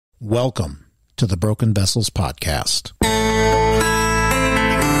Welcome to the Broken Vessels Podcast.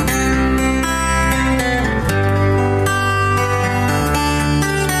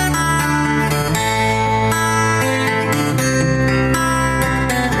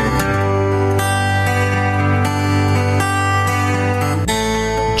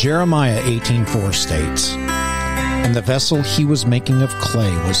 Jeremiah 18:4 states, "And the vessel he was making of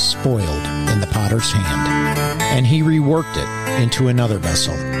clay was spoiled in the potter's hand, and he reworked it into another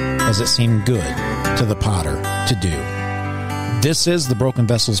vessel, as it seemed good to the potter to do." This is the Broken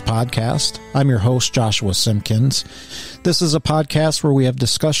Vessels Podcast. I'm your host, Joshua Simpkins. This is a podcast where we have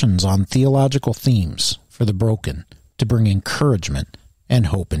discussions on theological themes for the broken to bring encouragement and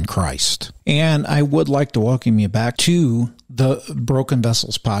hope in Christ. And I would like to welcome you back to the Broken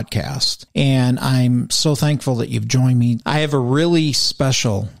Vessels Podcast. And I'm so thankful that you've joined me. I have a really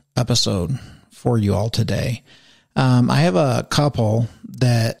special episode for you all today. I have a couple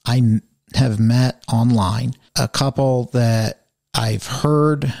that I have met online, a couple that I've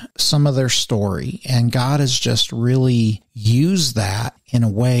heard some of their story, and God has just really used that in a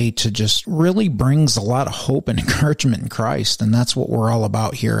way to just really brings a lot of hope and encouragement in Christ. And that's what we're all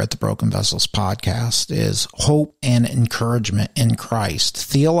about here at the Broken Vessels Podcast, is hope and encouragement in Christ.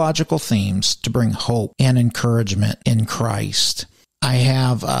 Theological themes to bring hope and encouragement in Christ. I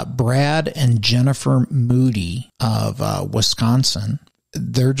have Brad and Jennifer Moodie of Wisconsin.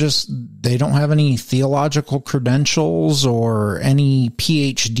 They don't have any theological credentials or any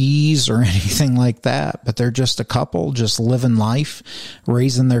PhDs or anything like that, but they're just a couple just living life,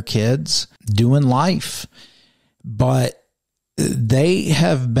 raising their kids, doing life. But they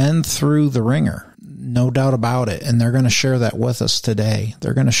have been through the ringer, no doubt about it, and they're going to share that with us today.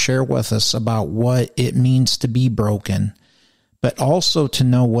 They're going to share with us about what it means to be broken, but also to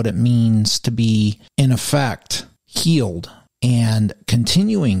know what it means to be, in effect, healed and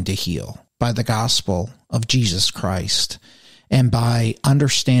continuing to heal by the gospel of Jesus Christ and by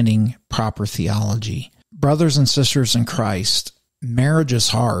understanding proper theology. Brothers and sisters in Christ, marriage is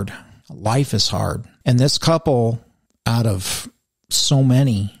hard. Life is hard. And this couple, out of so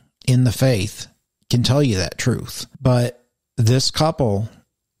many in the faith, can tell you that truth. But this couple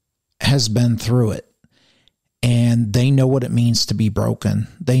has been through it. And they know what it means to be broken.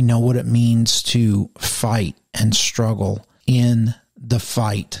 They know what it means to fight and struggle in the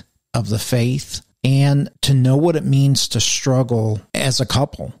fight of the faith, and to know what it means to struggle as a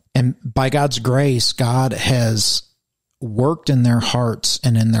couple. And by God's grace, God has worked in their hearts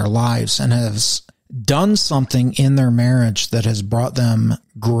and in their lives and has done something in their marriage that has brought them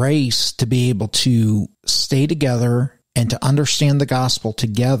grace to be able to stay together and to understand the gospel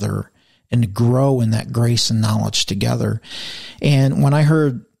together and to grow in that grace and knowledge together. And when I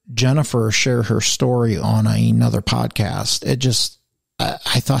heard Jennifer share her story on another podcast,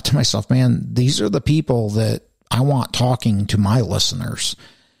 I thought to myself, man, these are the people that I want talking to my listeners,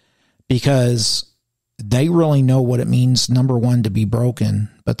 because they really know what it means, number one, to be broken,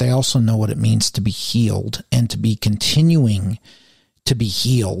 but they also know what it means to be healed and to be continuing to be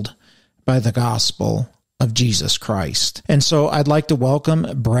healed by the gospel of Jesus Christ. And so I'd like to welcome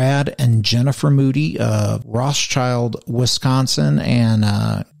Brad and Jennifer Moodie of Rothschild, Wisconsin.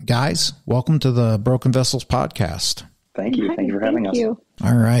 And guys, welcome to the Broken Vessels Podcast. Thank you. Thank you for having us.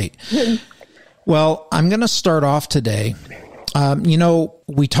 All right. Well, I'm going to start off today.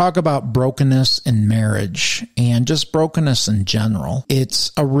 We talk about brokenness in marriage and just brokenness in general.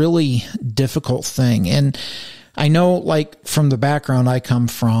 It's a really difficult thing. And I know, like, from the background I come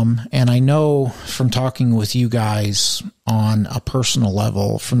from, and I know from talking with you guys on a personal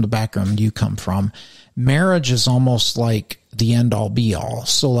level from the background you come from, marriage is almost like the end all be all.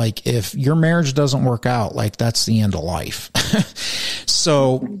 So, like, if your marriage doesn't work out, like, that's the end of life.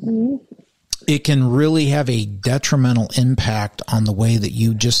 So it can really have a detrimental impact on the way that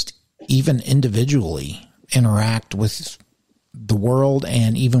you just even individually interact with the world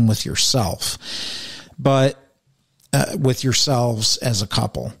and even with yourself. But with yourselves as a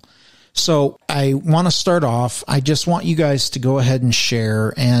couple. So I want to start off. I just want you guys to go ahead and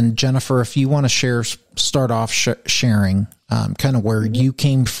share. And Jennifer, if you want to start off sharing kind of where you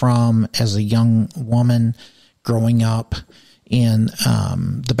came from as a young woman growing up in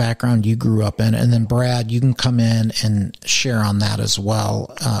the background you grew up in. And then Brad, you can come in and share on that as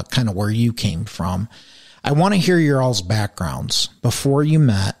well, kind of where you came from. I want to hear your all's backgrounds before you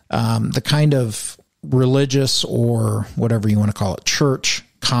met, the kind of religious or whatever you want to call it, church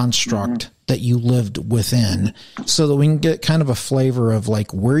construct that you lived within, so that we can get kind of a flavor of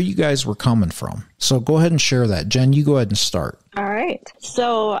like where you guys were coming from. So go ahead and share that. Jen, you go ahead and start. All right.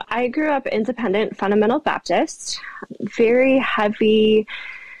 So I grew up independent fundamental Baptist, very heavy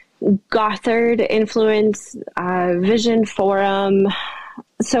Gothard influence, Vision Forum.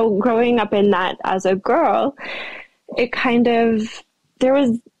 So growing up in that as a girl, it kind of, there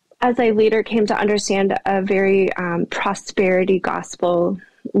was, as I later came to understand, a very prosperity gospel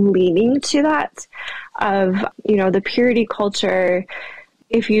leaning to that of, the purity culture.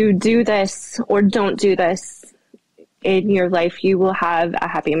 If you do this or don't do this in your life, you will have a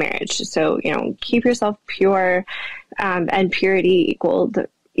happy marriage. So, keep yourself pure, and purity equaled,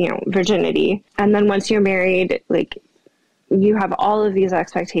 virginity. And then once you're married, you have all of these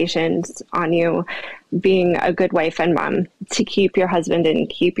expectations on you being a good wife and mom to keep your husband and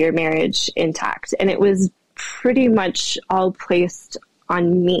keep your marriage intact. And it was pretty much all placed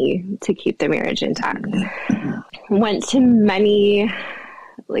on me to keep the marriage intact. Went to many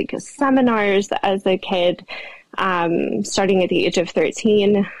seminars as a kid, starting at the age of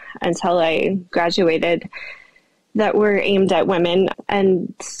 13 until I graduated, that were aimed at women,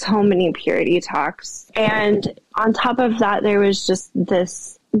 and so many purity talks. And on top of that, there was just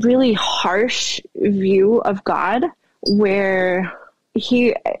this really harsh view of God where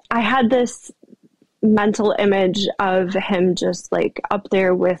I had this mental image of him just up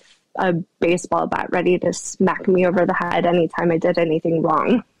there with a baseball bat ready to smack me over the head anytime I did anything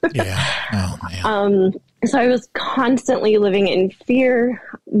wrong. Yeah. Oh, man. So I was constantly living in fear.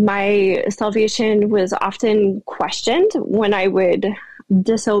 My salvation was often questioned when I would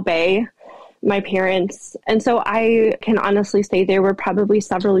disobey my parents. And so I can honestly say there were probably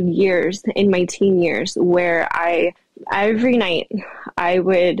several years in my teen years where every night I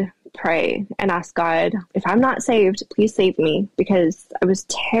would pray and ask God, if I'm not saved, please save me, because I was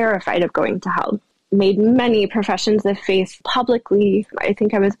terrified of going to hell. Made many professions of faith publicly. I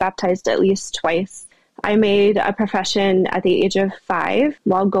think I was baptized at least twice. I made a profession at the age of 5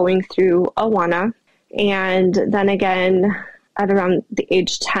 while going through Awana. And then again at around the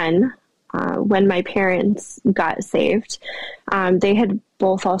age 10, when my parents got saved. They had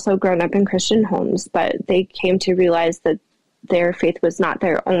both also grown up in Christian homes, but they came to realize that their faith was not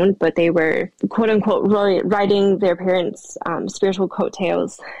their own, but they were, quote unquote, riding their parents' spiritual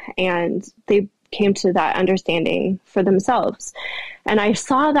coattails. And they came to that understanding for themselves. And I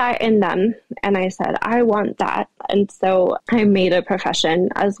saw that in them, and I said, I want that. And so I made a profession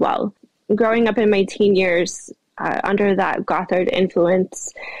as well. Growing up in my teen years, under that Gothard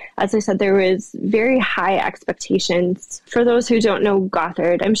influence, as I said, there was very high expectations. For those who don't know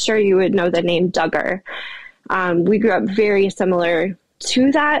Gothard, I'm sure you would know the name Duggar. We grew up very similar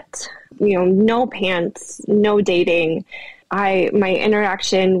to that, no pants, no dating. My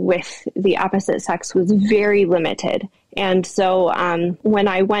interaction with the opposite sex was very limited. And so when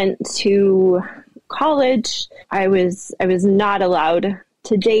I went to college, I was not allowed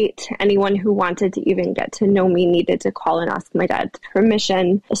to date. Anyone who wanted to even get to know me needed to call and ask my dad's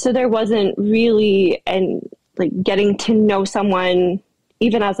permission. So there wasn't really getting to know someone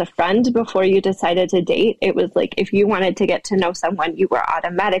even as a friend before you decided to date. It was if you wanted to get to know someone, you were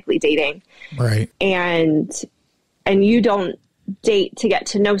automatically dating. Right. And you don't date to get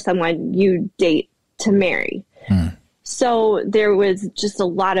to know someone, you date to marry. So there was just a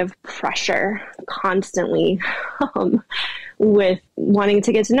lot of pressure constantly with wanting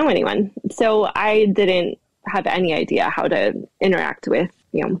to get to know anyone. So I didn't have any idea how to interact with,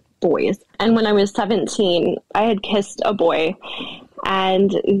 boys. And when I was 17, I had kissed a boy,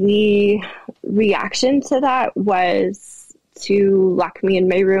 and the reaction to that was to lock me in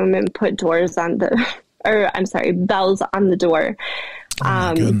my room and put bells on the door. Oh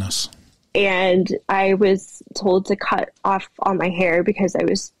my goodness. And I was told to cut off all my hair because I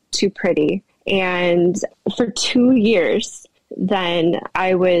was too pretty. And for 2 years, then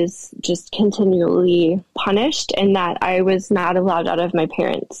I was just continually punished in that I was not allowed out of my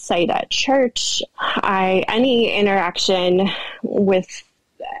parents' sight at church. Any interaction with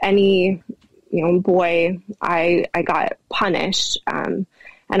any boy, I got punished. And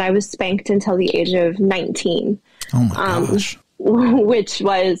I was spanked until the age of 19. Oh my gosh. Which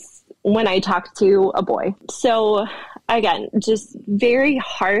was when I talked to a boy. So again, just very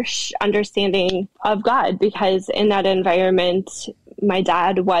harsh understanding of God, because in that environment, my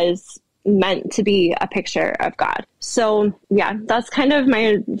dad was meant to be a picture of God. So yeah, that's kind of my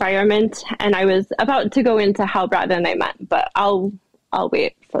environment. And I was about to go into how Brad and I met, but I'll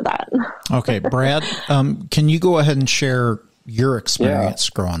wait for that. Okay, Brad, can you go ahead and share your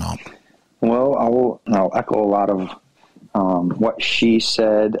experience growing up? Well, I'll echo a lot of what she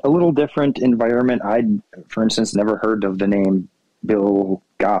said. A little different environment. I'd, for instance, never heard of the name Bill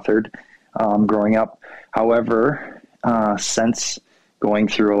Gothard growing up. However, since going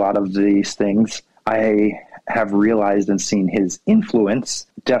through a lot of these things, I have realized and seen his influence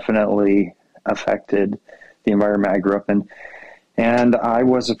definitely affected the environment I grew up in. And I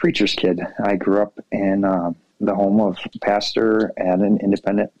was a preacher's kid. I grew up in the home of a pastor at an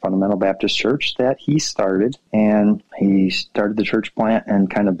independent fundamental Baptist church that he started. And he started the church plant and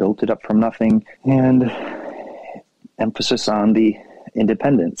kind of built it up from nothing. And emphasis on the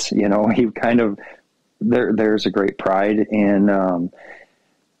independence. He kind of, there's a great pride in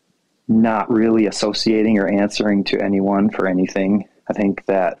not really associating or answering to anyone for anything. I think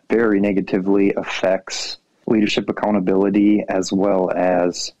that very negatively affects leadership accountability as well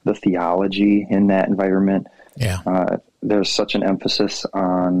as the theology in that environment. Yeah. There's such an emphasis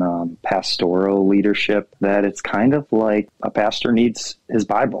on pastoral leadership that it's kind of like a pastor needs his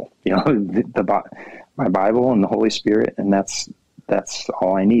Bible, my Bible and the Holy Spirit, and that's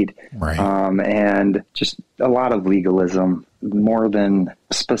all I need. Right. And just a lot of legalism, more than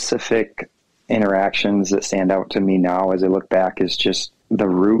specific interactions that stand out to me now as I look back, is just the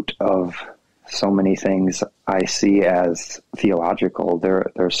root of so many things I see as theological.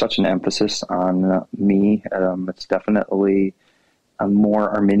 There's such an emphasis on me. It's definitely a more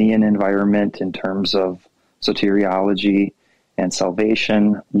Arminian environment in terms of soteriology and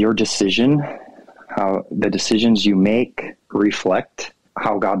salvation. Your decision, how the decisions you make reflect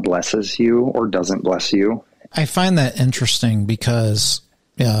how God blesses you or doesn't bless you. I find that interesting because,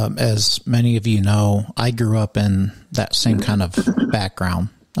 as many of you know, I grew up in that same kind of background,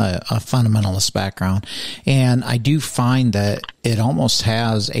 a fundamentalist background. And I do find that it almost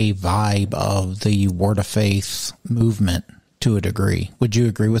has a vibe of the Word of Faith movement to a degree. Would you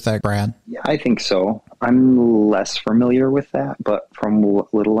agree with that, Brad? Yeah, I think so. I'm less familiar with that, but from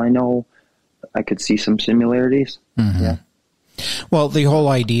what little I know, I could see some similarities. Mm-hmm. Yeah. Well, the whole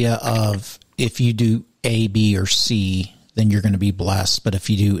idea of if you do A, B, or C, then you're going to be blessed. But if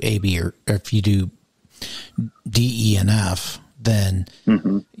you do A, B, or if you do D, E, and F, then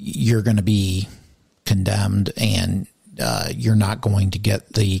you're going to be condemned, and you're not going to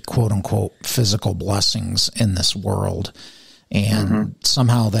get the quote unquote physical blessings in this world. And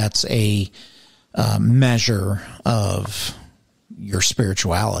somehow that's a measure of your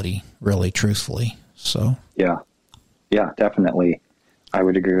spirituality, really, truthfully. So yeah, definitely, I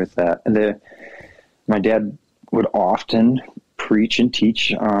would agree with that. My dad would often preach and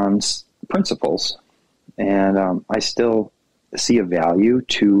teach on principles, and I still see a value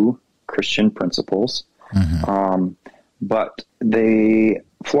to Christian principles, but they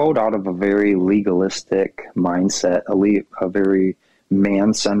flowed out of a very legalistic mindset, a very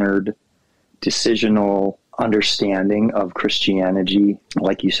man-centered, decisional understanding of Christianity.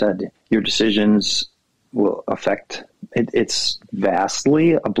 Like you said, your decisions will affect it. It's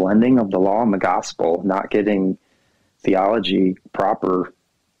vastly a blending of the law and the gospel, not getting theology proper,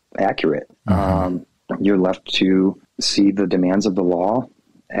 accurate. You're left to see the demands of the law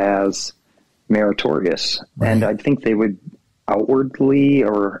as meritorious. Right. And I think they would outwardly,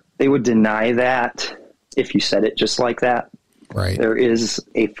 or they would deny that if you said it just like that. Right. There is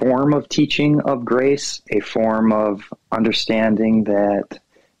a form of teaching of grace, a form of understanding that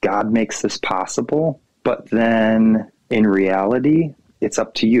God makes this possible, but then in reality, it's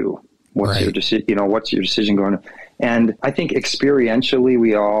up to you. What's your decision? What's your decision going to? And I think experientially,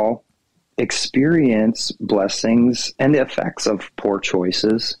 we all experience blessings and the effects of poor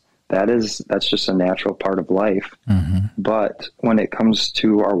choices. That's just a natural part of life. But when it comes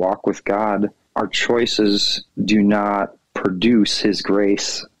to our walk with God, our choices do not produce His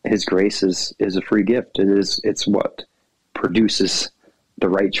grace. His grace is a free gift. It's what produces the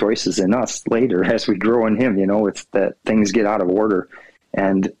right choices in us later as we grow in Him. It's that things get out of order.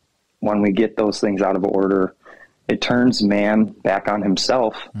 And when we get those things out of order, it turns man back on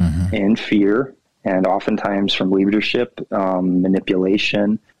himself in fear, and oftentimes from leadership,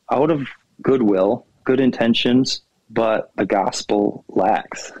 manipulation, out of goodwill, good intentions, but the gospel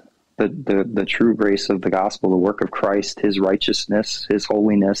lacks. The true grace of the gospel, the work of Christ, His righteousness, His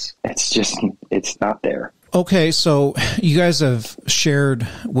holiness, it's not there. Okay, so you guys have shared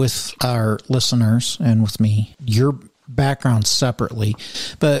with our listeners and with me your background separately,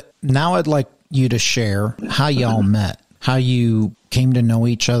 but now I'd like you to share how y'all met, how you came to know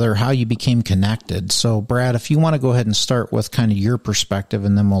each other, how you became connected. So, Brad, if you want to go ahead and start with kind of your perspective,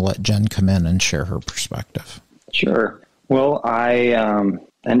 and then we'll let Jen come in and share her perspective. Sure. Well, I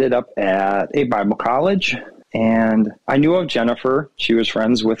ended up at a Bible college, and I knew of Jennifer. She was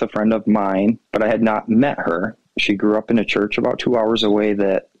friends with a friend of mine, but I had not met her. She grew up in a church about 2 hours away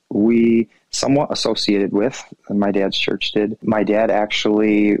that we somewhat associated with. My dad's church did. My dad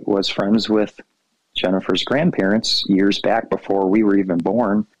actually was friends with Jennifer's grandparents years back before we were even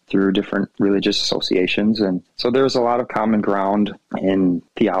born through different religious associations. And so there was a lot of common ground in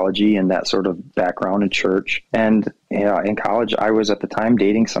theology and that sort of background in church. And in college, I was at the time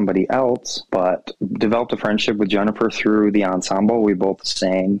dating somebody else, but developed a friendship with Jennifer through the ensemble. We both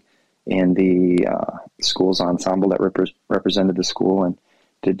sang in the school's ensemble that represented the school, and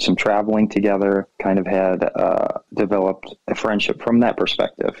did some traveling together, kind of had developed a friendship from that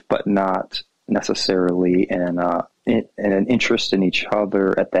perspective, but not necessarily in an interest in each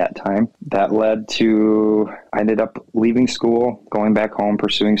other at that time. That led to, I ended up leaving school, going back home,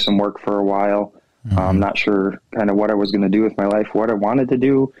 pursuing some work for a while. I'm not sure kind of what I was going to do with my life, what I wanted to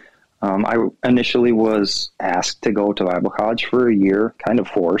do. I initially was asked to go to Bible college for a year, kind of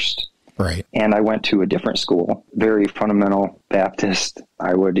forced. Right. And I went to a different school, very fundamental Baptist,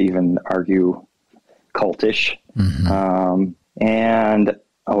 I would even argue cultish. And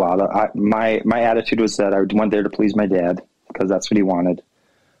a lot of my attitude was that I went there to please my dad because that's what he wanted.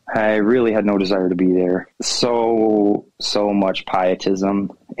 I really had no desire to be there. So much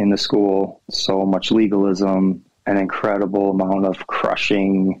pietism in the school, so much legalism, an incredible amount of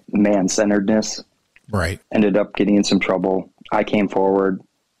crushing man-centeredness. Right. Ended up getting in some trouble. I came forward,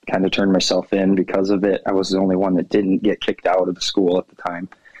 kind of turned myself in because of it. I was the only one that didn't get kicked out of the school at the time.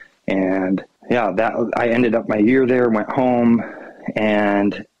 And I ended up my year there, went home,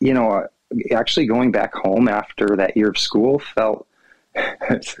 and, actually going back home after that year of school felt,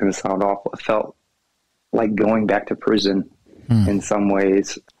 it's going to sound awful, it felt like going back to prison in some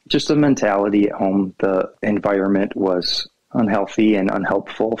ways. Just the mentality at home, the environment was unhealthy and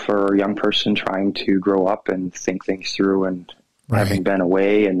unhelpful for a young person trying to grow up and think things through, and having been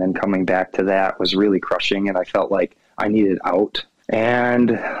away and then coming back to that was really crushing, and I felt like I needed out. And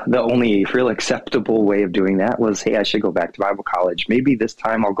the only real acceptable way of doing that was, hey, I should go back to Bible college. Maybe this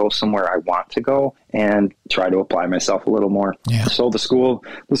time I'll go somewhere I want to go and try to apply myself a little more. Yeah. So the school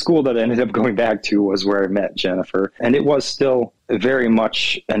that I ended up going back to was where I met Jennifer. And it was still very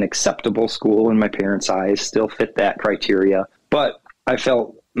much an acceptable school in my parents' eyes, still fit that criteria. But I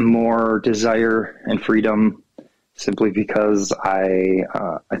felt more desire and freedom simply because I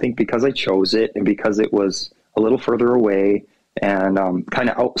think because I chose it, and because it was a little further away and kind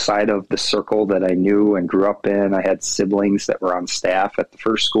of outside of the circle that I knew and grew up in. I had siblings that were on staff at the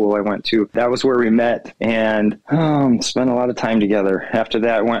first school I went to. That was where we met and spent a lot of time together. After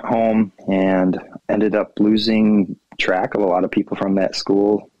that, I went home and ended up losing track of a lot of people from that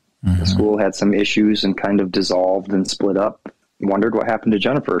school. The school had some issues and kind of dissolved and split up. Wondered what happened to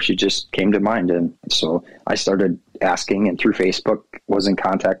Jennifer. She just came to mind. And so I started asking, and through Facebook was in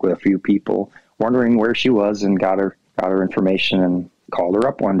contact with a few people, wondering where she was, and got her information and called her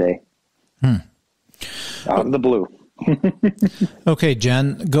up one day out of the blue. Okay,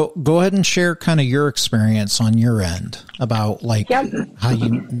 Jen, go ahead and share kind of your experience on your end about how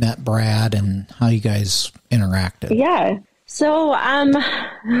you met Brad and how you guys interacted. Yeah. So, I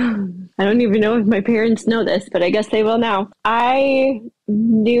don't even know if my parents know this, but I guess they will now. I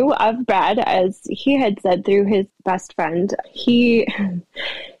knew of Brad, as he had said, through his best friend.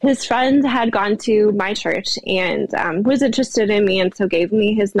 His friend had gone to my church and was interested in me, and so gave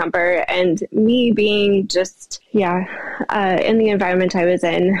me his number. And me being just, in the environment I was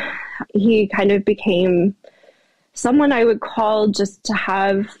in, he kind of became someone I would call just to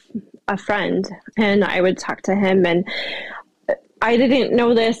have a friend, and I would talk to him. And I didn't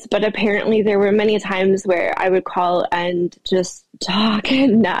know this, but apparently there were many times where I would call and just talk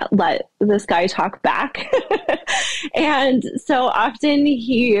and not let this guy talk back. And so often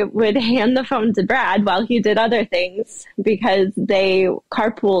he would hand the phone to Brad while he did other things, because they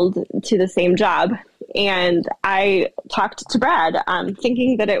carpooled to the same job. And I talked to Brad,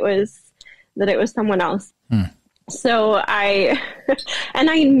 thinking that it was someone else. So I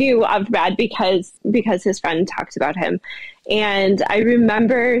knew of Brad because his friend talked about him. And I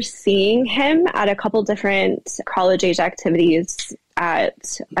remember seeing him at a couple different college age activities at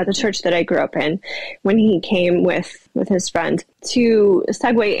the church that I grew up in when he came with his friend. To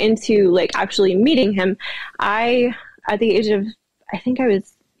segue into actually meeting him, at the age of, I think I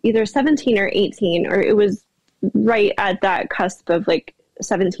was either 17 or 18, or it was right at that cusp of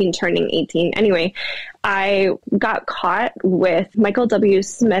 17 turning 18. Anyway, I got caught with Michael W.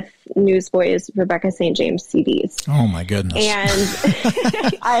 Smith Newsboys Rebecca St. James CDs. Oh my goodness.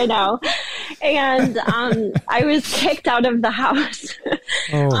 And I know. And I was kicked out of the house.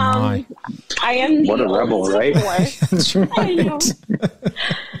 Oh my. I am what a rebel, right? That's right. I know.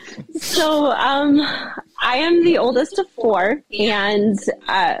 So I am the oldest of four, and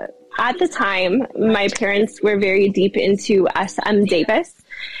at the time, my parents were very deep into SM Davis,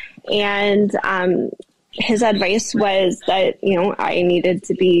 and his advice was that, I needed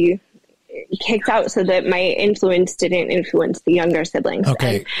to be kicked out so that my influence didn't influence the younger siblings.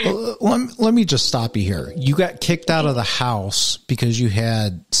 Okay. Let me just stop you here. You got kicked out of the house because you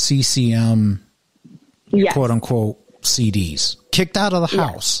had CCM, yes. quote unquote, CDs. Kicked out of the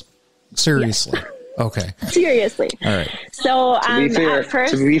house. Seriously. Yes. Okay. Seriously. All right. So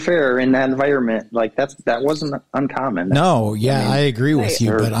to be fair, in that environment, like that wasn't uncommon. No, yeah, I agree with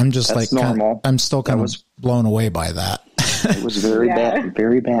you, but I'm just like normal. I'm still kind of blown away by that. It was very bad,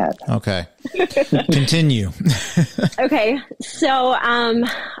 very bad. Okay. Continue. Okay. So,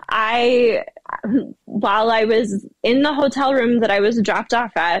 while I was in the hotel room that I was dropped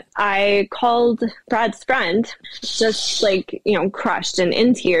off at, I called Brad's friend, just like, crushed and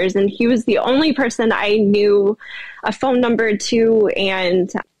in tears. And he was the only person I knew a phone number to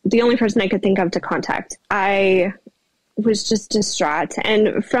and the only person I could think of to contact. I was just distraught.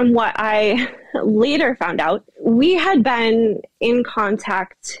 And from what I later found out, we had been in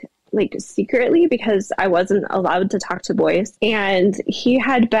contact like secretly because I wasn't allowed to talk to boys. And he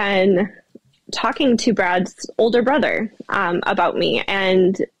had been talking to Brad's older brother about me.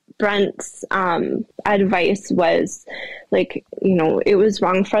 And Brent's advice was like, it was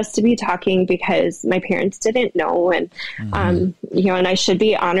wrong for us to be talking because my parents didn't know. And, and I should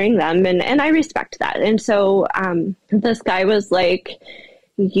be honoring them. And I respect that. And so this guy was like,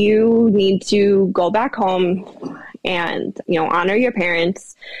 you need to go back home and, honor your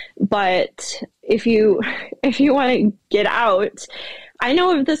parents. But if you want to get out, I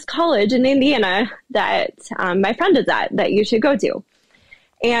know of this college in Indiana that my friend is at that you should go to.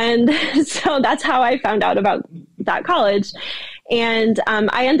 And so that's how I found out about that college. And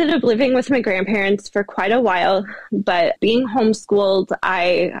I ended up living with my grandparents for quite a while, but being homeschooled,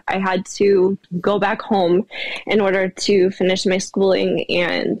 I had to go back home in order to finish my schooling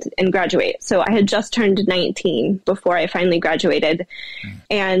and graduate. So I had just turned 19 before I finally graduated.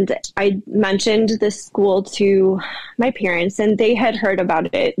 And I mentioned this school to my parents, and they had heard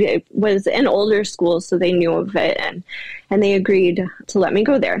about it. It was an older school, so they knew of it, and they agreed to let me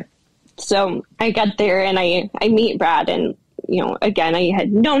go there. So I got there and I meet Brad, and again, I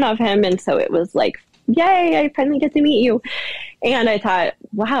had known of him. And so it was like, yay, I finally get to meet you. And I thought,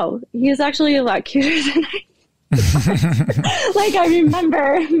 wow, he's actually a lot cuter than like I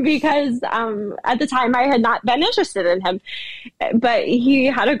remember, because at the time I had not been interested in him, but he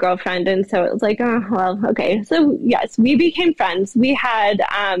had a girlfriend. And so it was like, oh, well, okay. So yes, we became friends. We had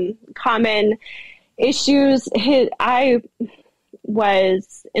common issues. I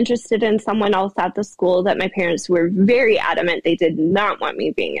was interested in someone else at the school that my parents were very adamant they did not want me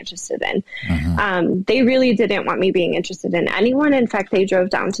being interested in. They really didn't want me being interested in anyone. In fact, they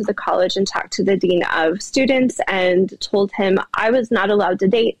drove down to the college and talked to the dean of students and told him I was not allowed to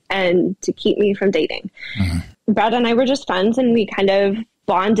date and to keep me from dating. Brad and I were just friends, and we kind of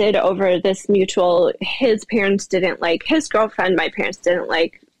bonded over this mutual, his parents didn't like his girlfriend, my parents didn't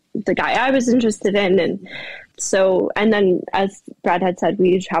like the guy I was interested in. And then, as Brad had said,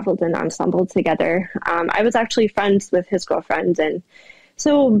 we traveled in ensemble together. I was actually friends with his girlfriend. And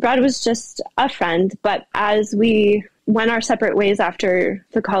so Brad was just a friend. But as we went our separate ways after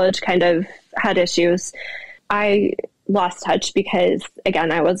the college kind of had issues, I lost touch because,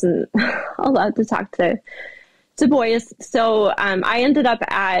 again, I wasn't allowed to talk to boys. So I ended up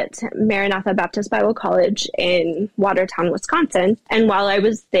at Maranatha Baptist Bible College in Watertown, Wisconsin. And while I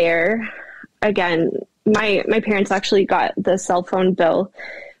was there, again, my parents actually got the cell phone bill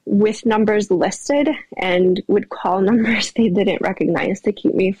with numbers listed and would call numbers they didn't recognize to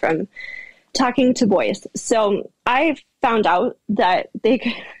keep me from talking to boys. So I found out that they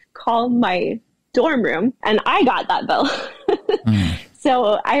could call my dorm room, and I got that bill.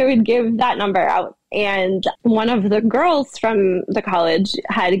 So I would give that number out. And one of the girls from the college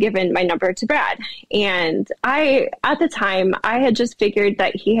had given my number to Brad. And at the time, I had just figured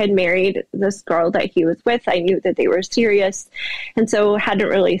that he had married this girl that he was with. I knew that they were serious, and so hadn't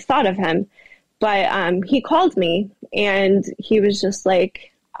really thought of him. But he called me, and he was just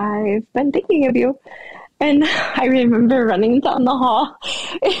like, I've been thinking of you. And I remember running down the hall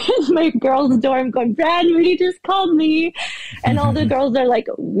in my girls' dorm going, Brad, Moodie just called me. And all the girls are like,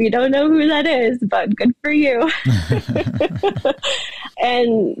 we don't know who that is, but good for you.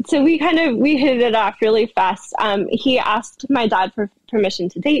 And so we hit it off really fast. He asked my dad for permission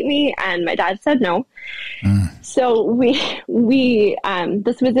to date me, and my dad said no. So we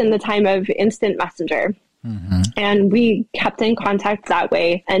this was in the time of instant messenger. And we kept in contact that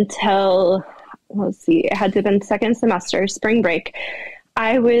way until, let's see, it had to have been second semester, spring break.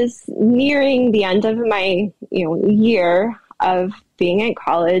 I was nearing the end of my, year of being in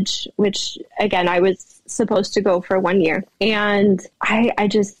college, which again, I was supposed to go for 1 year. And I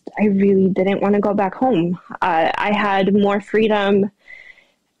really didn't want to go back home. I had more freedom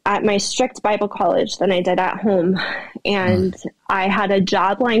at my strict Bible college than I did at home. And I had a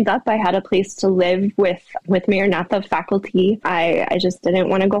job lined up. I had a place to live with Maranatha faculty. I just didn't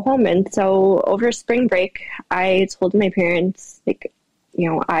want to go home. And so over spring break, I told my parents, like,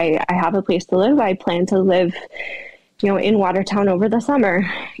 I have a place to live. I plan to live, in Watertown over the summer.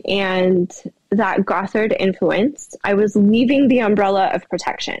 And that Gothard influence, I was leaving the umbrella of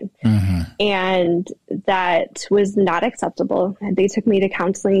protection. And that was not acceptable. They took me to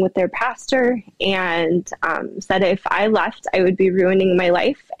counseling with their pastor and said if I left, I would be ruining my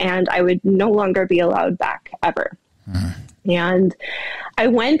life and I would no longer be allowed back ever. And I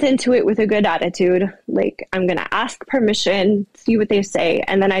went into it with a good attitude. Like, I'm going to ask permission, see what they say.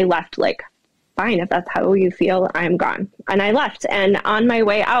 And then I left like, fine, if that's how you feel, I'm gone. And I left. And on my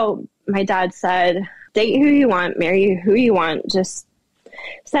way out, my dad said, date who you want, marry who you want, just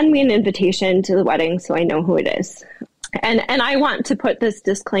send me an invitation to the wedding so I know who it is. And I want to put this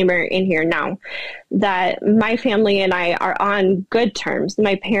disclaimer in here now that my family and I are on good terms.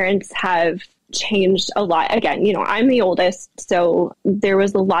 My parents have changed a lot. Again, I'm the oldest, so there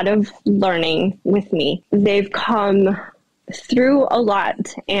was a lot of learning with me. They've come through a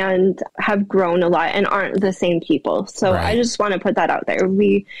lot and have grown a lot and aren't the same people. So I just want to put that out there.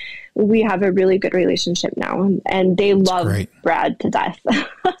 We have a really good relationship now, and they love Brad to death.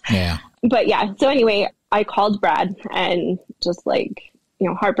 Yeah. But yeah, so anyway, I called Brad and just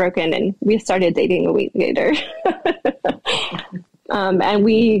heartbroken, and we started dating a week later. And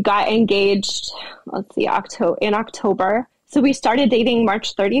we got engaged, in October. So we started dating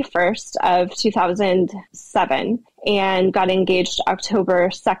March 31st of 2007 and got engaged October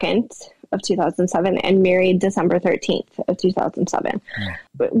 2nd of 2007 and married December 13th of 2007.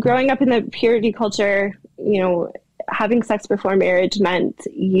 But growing up in the purity culture, having sex before marriage meant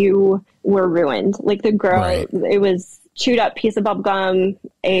you were ruined. Like the girl, it was chewed up piece of bubble gum,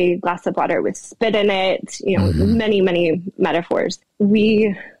 a glass of water with spit in it, many, many metaphors.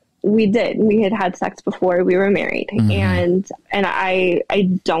 We had sex before we were married, and I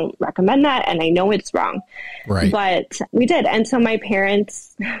don't recommend that, and I know it's wrong, but we did. And so my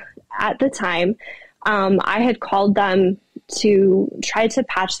parents at the time, I had called them to try to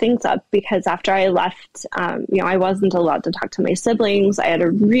patch things up because after I left, I wasn't allowed to talk to my siblings. I had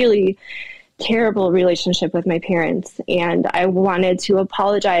a really terrible relationship with my parents, and I wanted to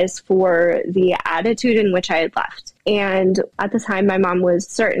apologize for the attitude in which I had left. And at the time, my mom was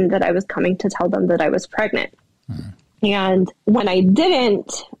certain that I was coming to tell them that I was pregnant. And when I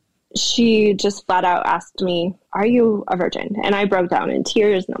didn't, she just flat out asked me, "Are you a virgin?" And I broke down in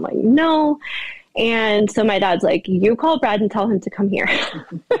tears, and I'm like, "No." And so my dad's like, "You call Brad and tell him to come here."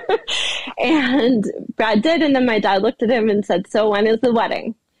 And Brad did. And then my dad looked at him and said, "So when is the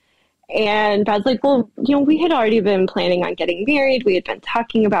wedding?" And Brad's like, "Well, we had already been planning on getting married. We had been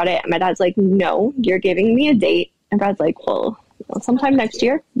talking about it." And my dad's like, "No, you're giving me a date." And Brad's like, "Well, sometime next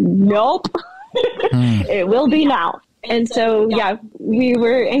year." "Nope." "It will be now." And so, yeah, we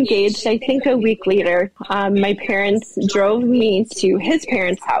were engaged, I think a week later. My parents drove me to his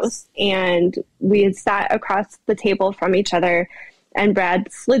parents' house, and we had sat across the table from each other. And Brad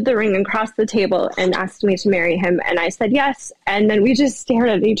slid the ring across the table and asked me to marry him. And I said yes. And then we just stared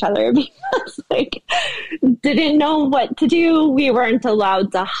at each other because, didn't know what to do. We weren't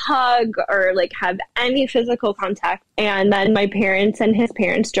allowed to hug or, have any physical contact. And then my parents and his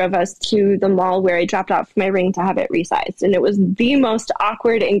parents drove us to the mall where I dropped off my ring to have it resized. And it was the most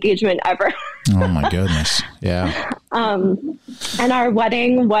awkward engagement ever. Oh, my goodness. Yeah. And our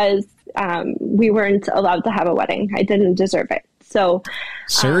wedding was, we weren't allowed to have a wedding. I didn't deserve it. So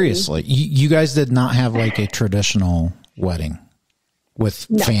seriously, you guys did not have a traditional wedding with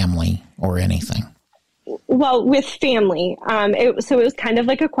family or anything? Well, with family. It was kind of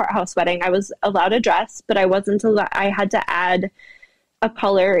like a courthouse wedding. I was allowed a dress, but I wasn't allowed. I had to add a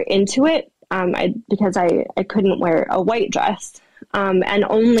color into it because I couldn't wear a white dress. And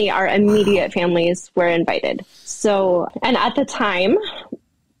only our immediate families were invited. So, and at the time,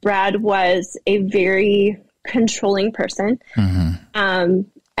 Brad was a very controlling person.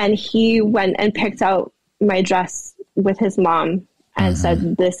 And he went and picked out my dress with his mom and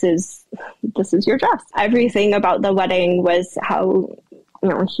said, this is your dress. Everything about the wedding was how,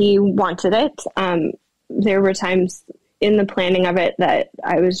 he wanted it. There were times in the planning of it that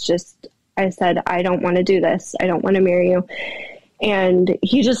I said, "I don't want to do this. I don't want to marry you." And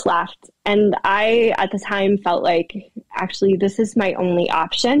he just laughed. And I, at the time, felt like, actually, this is my only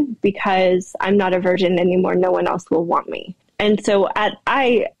option because I'm not a virgin anymore. No one else will want me. And so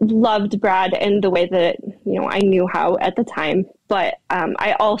I loved Brad in the way that, I knew how at the time, but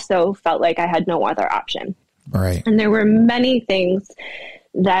I also felt like I had no other option. Right. And there were many things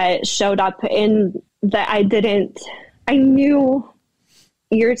that showed up in that I knew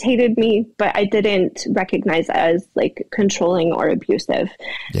irritated me, but I didn't recognize as like controlling or abusive.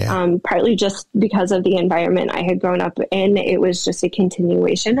 Yeah. Partly just because of the environment I had grown up in. It was just a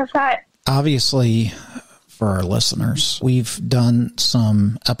continuation of that. Obviously, for our listeners, we've done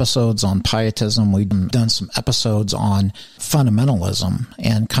some episodes on pietism. We've done some episodes on fundamentalism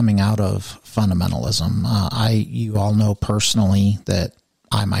and coming out of fundamentalism. You all know personally that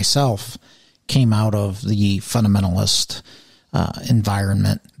I myself came out of the fundamentalist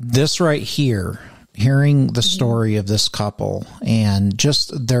environment. This right here, hearing the story of this couple and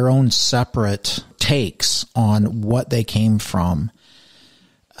just their own separate takes on what they came from,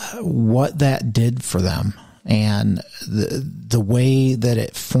 what that did for them, and the way that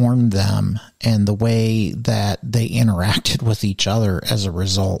it formed them and the way that they interacted with each other as a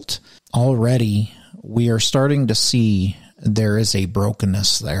result. Already, we are starting to see there is a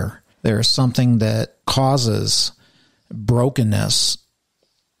brokenness there. There is something that causes brokenness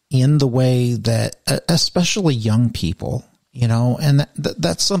in the way that, especially young people, and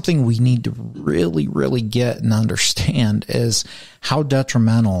that's something we need to really, really get and understand is how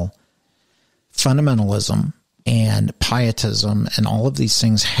detrimental fundamentalism and pietism and all of these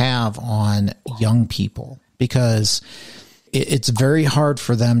things have on young people, because it's very hard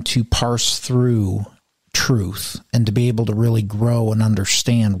for them to parse through truth and to be able to really grow and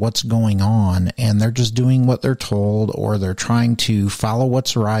understand what's going on. And they're just doing what they're told, or they're trying to follow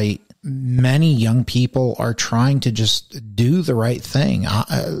what's right. Many young people are trying to just do the right thing.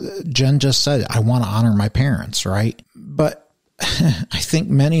 Jen just said, I want to honor my parents, right? But I think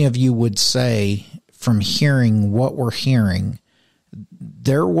many of you would say, from hearing what we're hearing,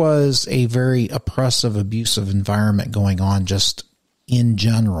 there was a very oppressive, abusive environment going on just in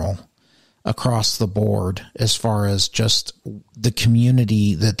general across the board, as far as just the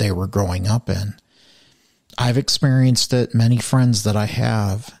community that they were growing up in. I've experienced it. Many friends that I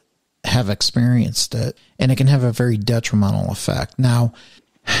have experienced it, and it can have a very detrimental effect. Now,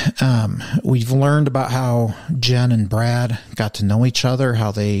 we've learned about how Jen and Brad got to know each other,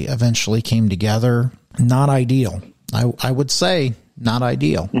 how they eventually came together. Not ideal. I would say not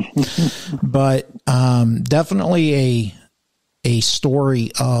ideal, but definitely a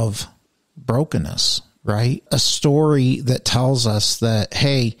story of brokenness, right? A story that tells us that,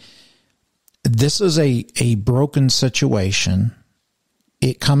 hey, this is a broken situation.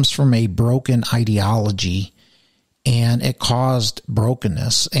 It comes from a broken ideology, and it caused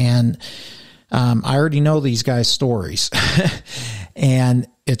brokenness. And I already know these guys' stories, and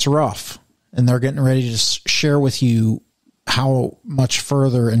it's rough. And they're getting ready to share with you how much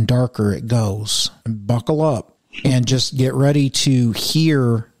further and darker it goes. Buckle up and just get ready to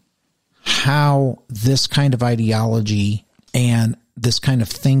hear how this kind of ideology and this kind of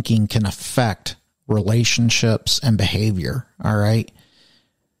thinking can affect relationships and behavior. All right.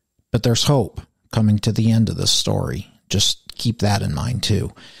 But there's hope coming to the end of this story. Just keep that in mind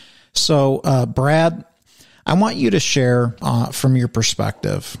too. So, Brad, I want you to share from your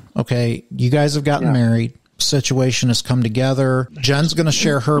perspective. Okay. You guys have gotten married. Situation has come together. Jen's going to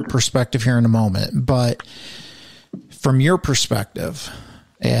share her perspective here in a moment, but from your perspective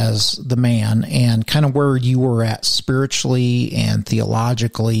as the man and kind of where you were at spiritually and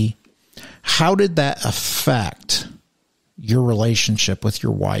theologically, how did that affect your relationship with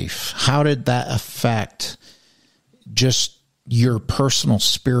your wife? How did that affect just your personal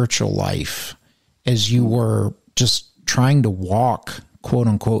spiritual life as you were just trying to walk, quote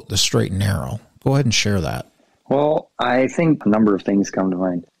unquote, the straight and narrow? Go ahead and share that. Well, I think a number of things come to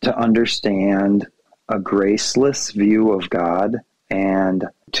mind. To understand a graceless view of God and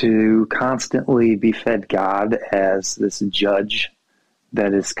to constantly be fed God as this judge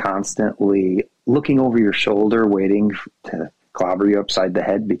that is constantly looking over your shoulder, waiting to clobber you upside the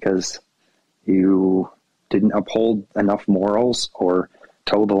head because you didn't uphold enough morals or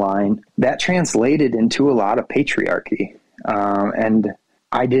toe the line. That translated into a lot of patriarchy. And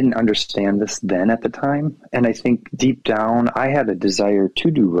I didn't understand this then at the time. And I think deep down, I had a desire to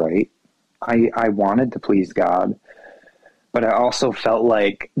do right. I wanted to please God. But I also felt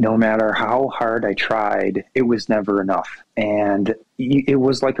like no matter how hard I tried, it was never enough. And it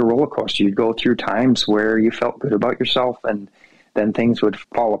was like a roller coaster. You'd go through times where you felt good about yourself, and then things would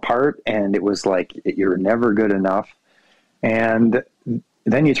fall apart, and it was like you're never good enough. And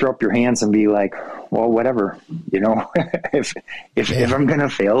then you throw up your hands and be like, well, whatever, if I'm going to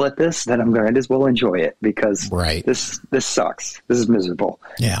fail at this, then I'm going to as well enjoy it, because this sucks. This is miserable.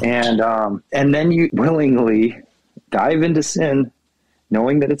 Yeah. And then you willingly dive into sin,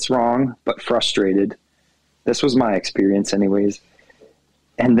 knowing that it's wrong, but frustrated. This was my experience anyways.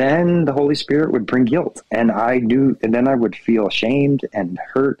 And then the Holy Spirit would bring guilt, and then I would feel ashamed and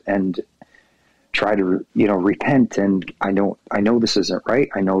hurt and try to, repent. And I know this isn't right.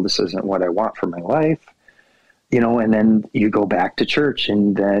 I know this isn't what I want for my life, and then you go back to church,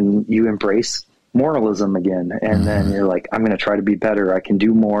 and then you embrace moralism again. And then you're like, I'm going to try to be better. I can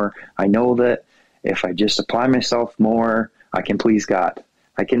do more. I know that if I just apply myself more, I can please God.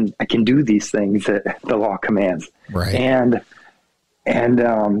 I can do these things that the law commands. Right. And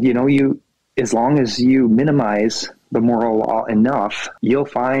you, as long as you minimize the moral law enough, you'll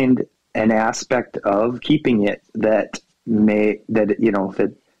find an aspect of keeping it that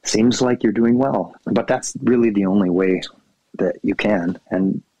seems like you're doing well, but that's really the only way that you can.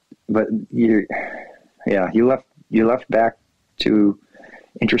 But you left back to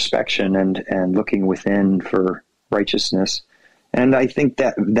introspection and looking within for righteousness. And I think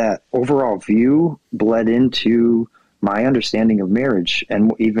that overall view bled into my understanding of marriage,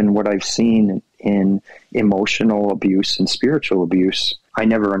 and even what I've seen in emotional abuse and spiritual abuse. I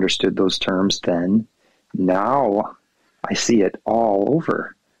never understood those terms then. Now I see it all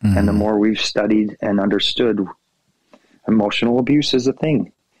over. Mm-hmm. And the more we've studied and understood, emotional abuse is a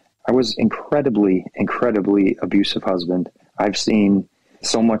thing. I was incredibly, incredibly abusive husband. I've seen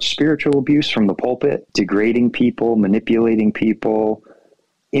so much spiritual abuse from the pulpit, degrading people, manipulating people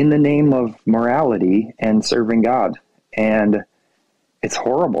in the name of morality and serving God. And it's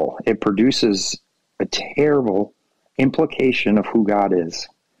horrible. It produces a terrible implication of who God is.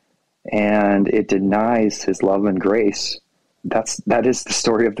 And it denies his love and grace. That is the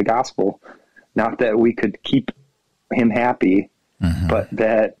story of the gospel. Not that we could keep him happy, but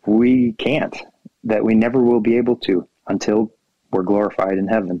that we can't, that we never will be able to until we're glorified in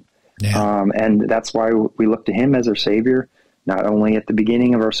heaven. Yeah. And that's why we look to him as our Savior, not only at the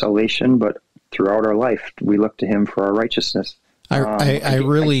beginning of our salvation, but throughout our life. We look to him for our righteousness. I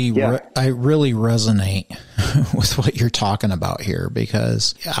really resonate with what you're talking about here,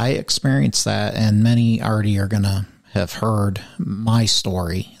 because I experienced that, and many already are going to have heard my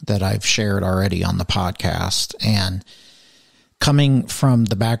story that I've shared already on the podcast. And coming from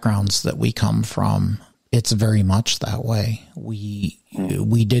the backgrounds that we come from, it's very much that way. We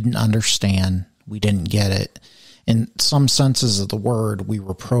didn't understand. We didn't get it. In some senses of the word, we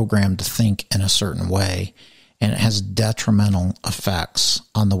were programmed to think in a certain way, and it has detrimental effects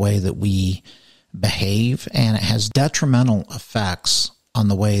on the way that we behave, and it has detrimental effects on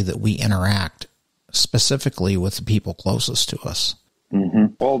the way that we interact, specifically with the people closest to us.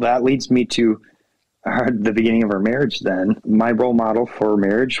 Mm-hmm. Well, that leads me to the beginning of our marriage then. My role model for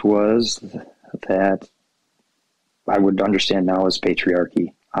marriage was that I would understand now as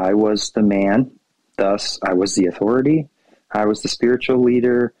patriarchy. I was the man, thus I was the authority. I was the spiritual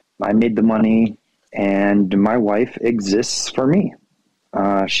leader. I made the money, and my wife exists for me.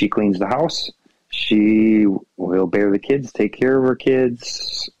 She cleans the house. She will bear the kids, take care of her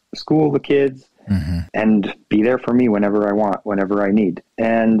kids, school the kids, and be there for me whenever I want, whenever I need.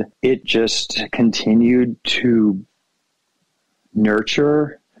 And it just continued to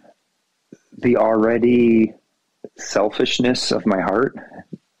nurture the already selfishness of my heart,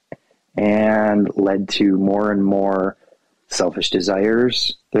 and led to more and more selfish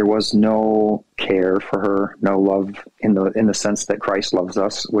desires. There was no care for her, no love in the sense that Christ loves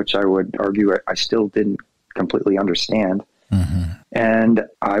us, which I would argue I still didn't completely understand. And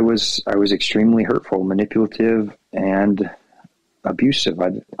I was extremely hurtful, manipulative, and abusive.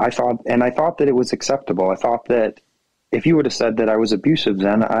 I thought that it was acceptable. I thought that if you would have said that I was abusive,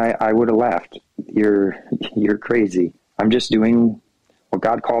 then I would have laughed. You're crazy. I'm just doing what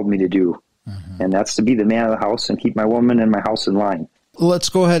God called me to do. And that's to be the man of the house and keep my woman and my house in line. Let's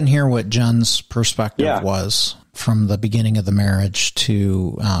go ahead and hear what Jen's perspective was from the beginning of the marriage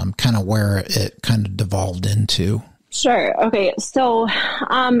to kind of where it kind of devolved into. Sure. Okay. So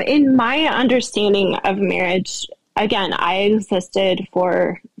in my understanding of marriage, again, I existed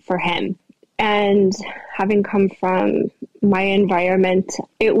for him. And having come from my environment,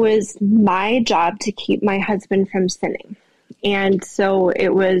 it was my job to keep my husband from sinning. And so it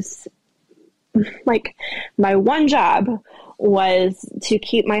was like my one job was to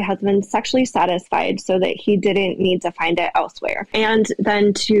keep my husband sexually satisfied so that he didn't need to find it elsewhere. And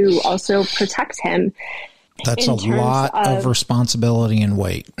then to also protect him. That's a lot of responsibility and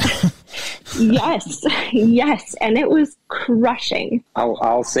weight. Yes, yes. And it was crushing.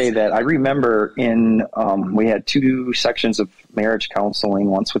 I'll say that I remember we had 2 sections of marriage counseling,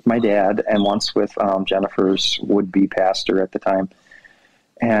 once with my dad and once with Jennifer's would-be pastor at the time.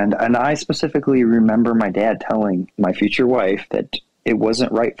 And I specifically remember my dad telling my future wife that it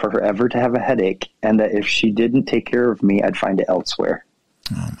wasn't right for her ever to have a headache, and that if she didn't take care of me, I'd find it elsewhere.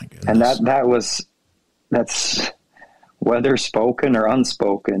 Oh my goodness. And that's whether spoken or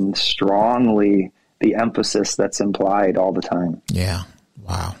unspoken, strongly the emphasis that's implied all the time. Yeah.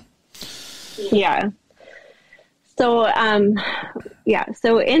 Wow. Yeah. So,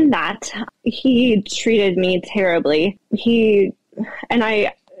 so in that, he treated me terribly.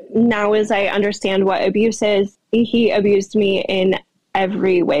 Now as I understand what abuse is, he abused me in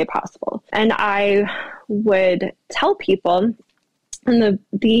every way possible. And I would tell people, and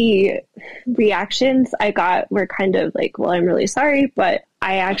the reactions I got were kind of like, well, I'm really sorry, but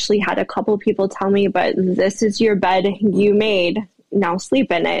I actually had a couple people tell me, but this is your bed you made, now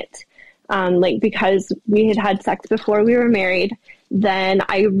sleep in it. Because we had sex before we were married, then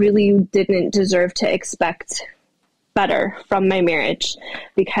I really didn't deserve to expect better from my marriage,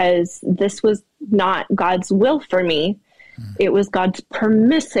 because this was not God's will for me. It was God's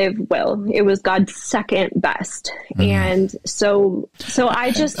permissive will. It was God's second best. And so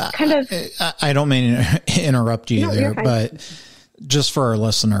I just kind of... I don't mean to interrupt you there, but just for our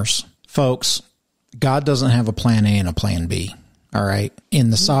listeners, folks, God doesn't have a plan A and a plan B. All right.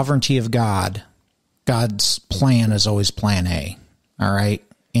 In the sovereignty of God, God's plan is always plan A. All right.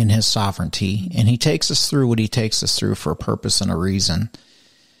 In his sovereignty. And he takes us through what he takes us through for a purpose and a reason.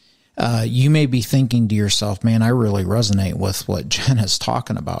 You may be thinking to yourself, man, I really resonate with what Jen is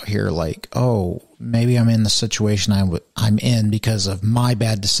talking about here. Like, oh, maybe I'm in the situation I'm in because of my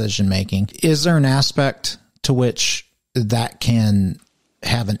bad decision making. Is there an aspect to which that can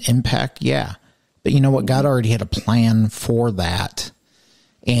have an impact? Yeah. But you know what? God already had a plan for that.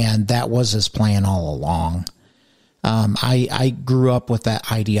 And that was his plan all along. I grew up with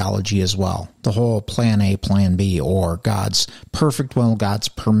that ideology as well. The whole plan A, plan B, or God's perfect will, God's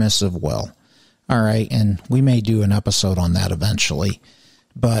permissive will. All right. And we may do an episode on that eventually,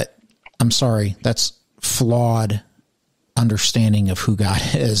 but I'm sorry. That's flawed understanding of who God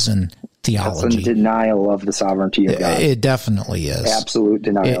is and theology. That's a denial of the sovereignty of God. It definitely is. Absolute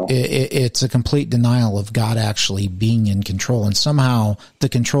denial. It's a complete denial of God actually being in control. And somehow the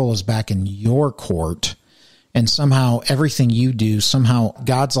control is back in your court. And somehow everything you do, somehow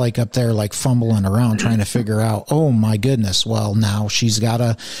God's like up there, like fumbling around trying to figure out, oh my goodness, well now she's got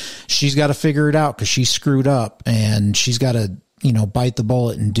to figure it out because she's screwed up and she's got to, bite the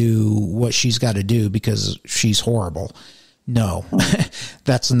bullet and do what she's got to do because she's horrible. No,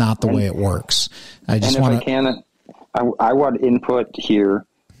 that's not the way it works. I want input here.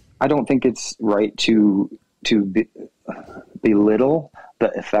 I don't think it's right to belittle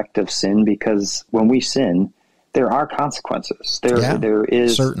the effect of sin, because when we sin, there are consequences. There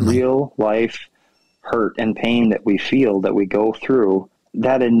is certainly real life hurt and pain that we feel, that we go through,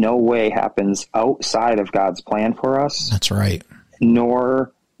 that in no way happens outside of God's plan for us. That's right.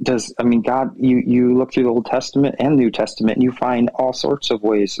 Nor does, God, you look through the Old Testament and New Testament, and you find all sorts of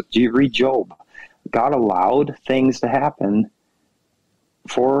ways. You read Job. God allowed things to happen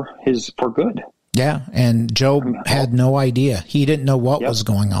for good. Yeah, and Job had no idea. He didn't know what was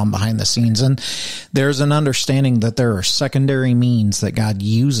going on behind the scenes. And there's an understanding that there are secondary means that God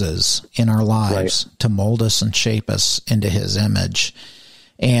uses in our lives to mold us and shape us into his image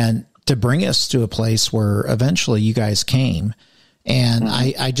and to bring us to a place where eventually you guys came. And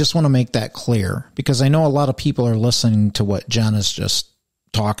I just want to make that clear, because I know a lot of people are listening to what Jen is just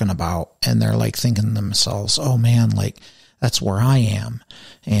talking about, and they're like thinking to themselves, oh man, like that's where I am.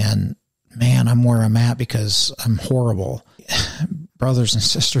 And man, I'm where I'm at because I'm horrible. Brothers and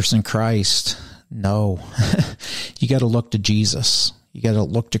sisters in Christ, no. You got to look to Jesus. You got to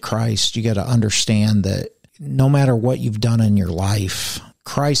look to Christ. You got to understand that no matter what you've done in your life,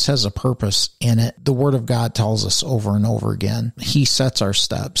 Christ has a purpose in it. The Word of God tells us over and over again. He sets our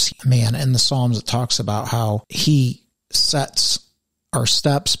steps. Man, in the Psalms, it talks about how he sets our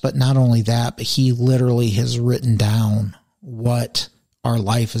steps, but not only that, but he literally has written down what our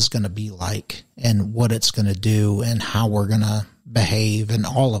life is going to be like and what it's going to do and how we're going to behave and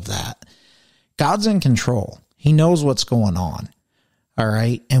all of that. God's in control. He knows what's going on. All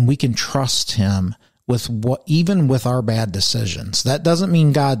right. And we can trust him with even with our bad decisions. That doesn't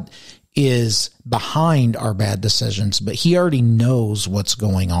mean God is behind our bad decisions, but he already knows what's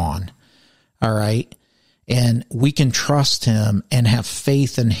going on. All right. And we can trust him and have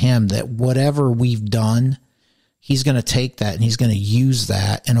faith in him that whatever we've done, he's going to take that and he's going to use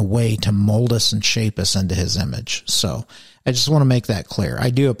that in a way to mold us and shape us into his image. So I just want to make that clear.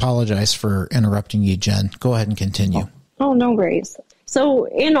 I do apologize for interrupting you, Jen. Go ahead and continue. Oh, no worries. So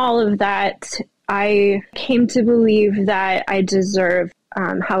in all of that, I came to believe that I deserved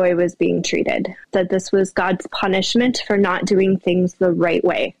how I was being treated, that this was God's punishment for not doing things the right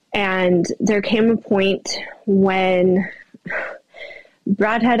way. And there came a point when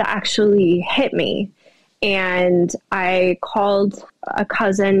Brad had actually hit me, and I called a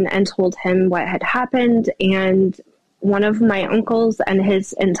cousin and told him what had happened. And one of my uncles and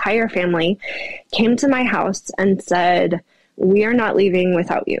his entire family came to my house and said, "We are not leaving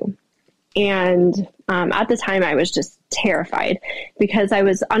without you." And at the time, I was just terrified because I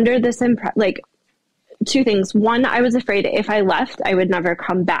was under this two things. One, I was afraid if I left, I would never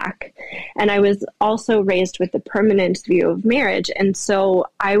come back. And I was also raised with the permanent view of marriage. And so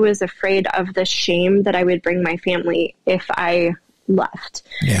I was afraid of the shame that I would bring my family if I left.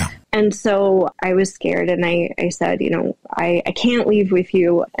 Yeah. And so I was scared, and I said, I can't leave with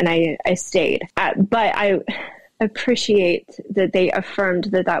you. And I stayed. But I appreciate that they affirmed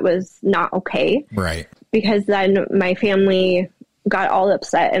that was not okay. Right. Because then my family got all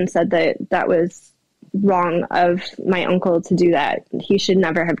upset and said that was wrong of my uncle to do that. He should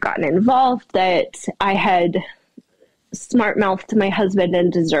never have gotten involved, that I had smart mouthed my husband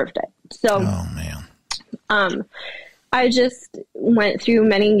and deserved it. So, oh man. I just went through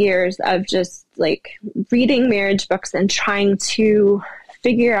many years of just reading marriage books and trying to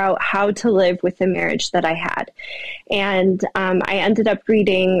figure out how to live with the marriage that I had. And I ended up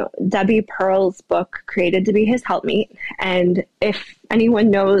reading Debbie Pearl's book, Created to be His Helpmeet. And if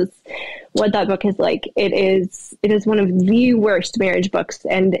anyone knows what that book is like, it is one of the worst marriage books.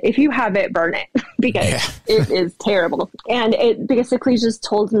 And if you have it, burn it because it is terrible. And it basically just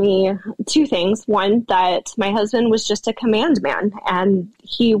told me two things. One, that my husband was just a command man, and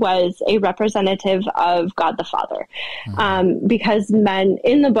he was a representative of God the Father. Because men,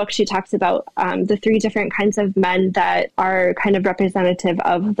 in the book, she talks about the three different kinds of men that are kind of representative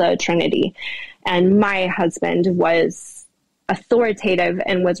of the Trinity. And my husband was authoritative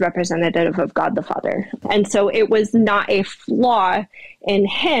and was representative of God the Father. And so it was not a flaw in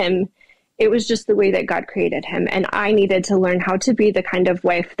him. It was just the way that God created him. And I needed to learn how to be the kind of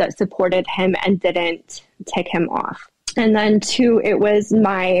wife that supported him and didn't tick him off. And then two, it was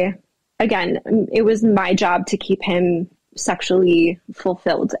my job to keep him sexually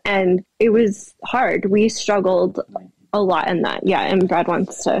fulfilled. And it was hard. We struggled a lot in that. Yeah. And Brad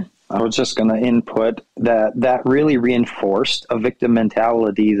wants to. I was just going to input that really reinforced a victim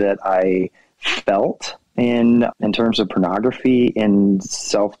mentality that I felt in terms of pornography, in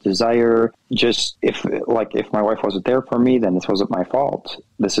self-desire. Just if my wife wasn't there for me, then this wasn't my fault.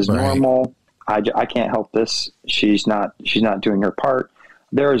 This is normal. I can't help this. She's not doing her part.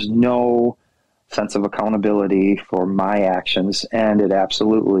 There is no sense of accountability for my actions, and it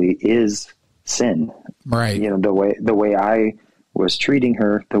absolutely is sin. Right. The way I was treating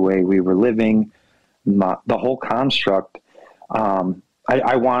her, the way we were living, the whole construct.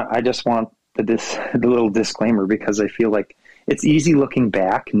 I just want the little disclaimer, because I feel like it's easy looking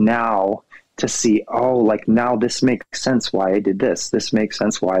back now to see, now this makes sense why I did this. This makes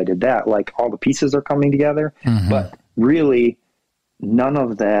sense why I did that. Like all the pieces are coming together, but really none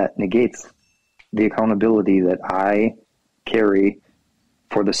of that negates the accountability that I carry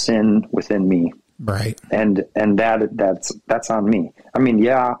for the sin within me. Right. And that's on me. I mean,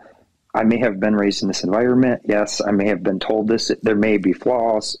 yeah, I may have been raised in this environment. Yes, I may have been told this. There may be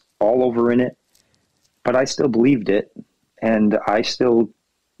flaws all over in it, but I still believed it, and I still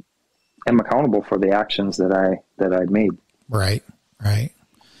am accountable for the actions that I'd made. Right. Right.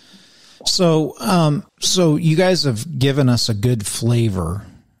 So you guys have given us a good flavor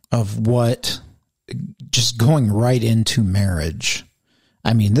of what just going right into marriage.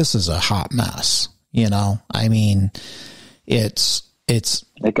 I mean, this is a hot mess, I mean, it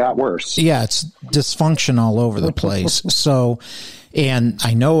got worse. Yeah. It's dysfunction all over the place. So, and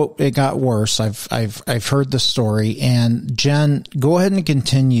I know it got worse. I've heard the story. And Jen, go ahead and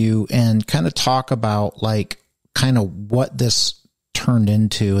continue and kind of talk about kind of what this turned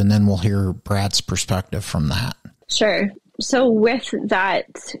into, and then we'll hear Brad's perspective from that. Sure. So with that,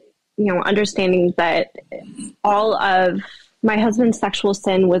 understanding that all of my husband's sexual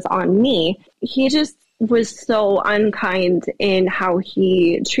sin was on me, he just was so unkind in how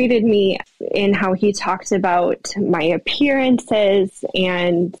he treated me, in how he talked about my appearances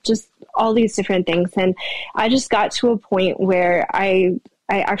and just all these different things. And I just got to a point where I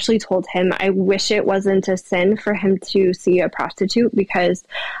I actually told him I wish it wasn't a sin for him to see a prostitute, because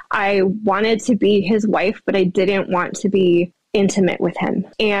I wanted to be his wife, but I didn't want to be intimate with him.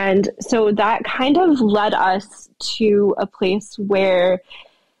 And so that kind of led us to a place where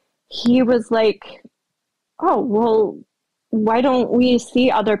he was like, oh, well, why don't we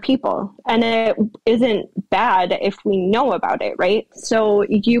see other people? And it isn't bad if we know about it, right? So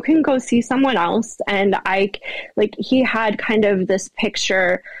you can go see someone else. And he had kind of this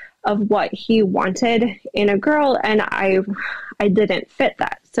picture of what he wanted in a girl, and I didn't fit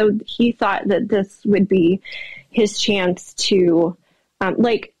that. So he thought that this would be his chance to,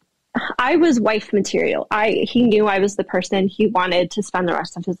 I was wife material. He knew I was the person he wanted to spend the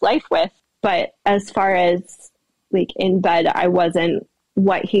rest of his life with. But as far as in bed, I wasn't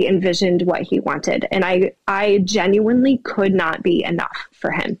what he envisioned, what he wanted. And I genuinely could not be enough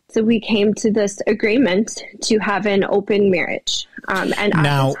for him. So we came to this agreement to have an open marriage. And at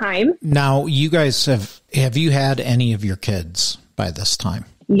the time... Now, you guys have you had any of your kids by this time?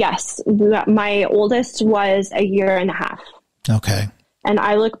 Yes. My oldest was a year and a half. Okay. And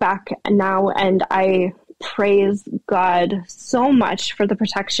I look back now and I praise God so much for the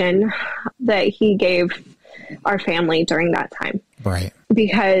protection that he gave our family during that time. Right.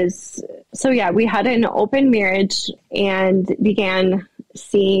 Because, we had an open marriage and began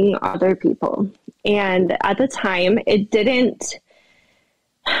seeing other people. And at the time, I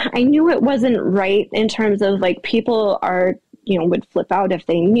knew it wasn't right in terms of people would flip out if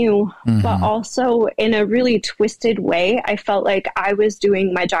they knew, but also in a really twisted way, I felt like I was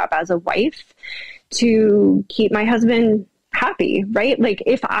doing my job as a wife to keep my husband happy, right?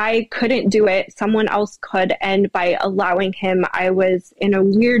 If I couldn't do it, someone else could. And by allowing him, I was in a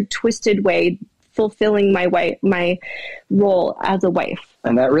weird, twisted way fulfilling my role as a wife.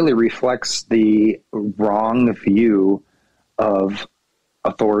 And that really reflects the wrong view of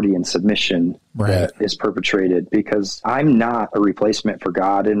authority and submission that is perpetrated, because I'm not a replacement for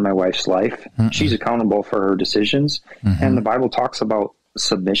God in my wife's life. She's accountable for her decisions. And the Bible talks about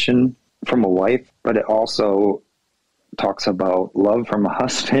submission from a wife, but it also talks about love from a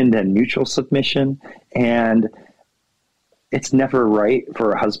husband and mutual submission. And it's never right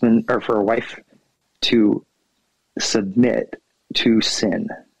for a husband or for a wife to submit to sin.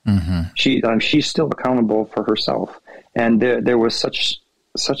 She's still accountable for herself. And there was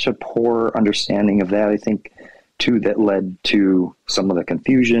such a poor understanding of that, I think, too, that led to some of the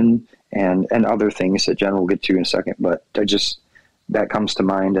confusion and other things that Jen will get to in a second. But that comes to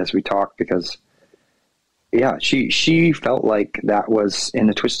mind as we talk, because she felt like that was, in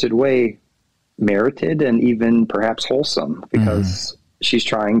a twisted way, merited and even perhaps wholesome, because she's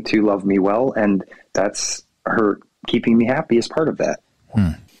trying to love me well, and that's her keeping me happy as part of that.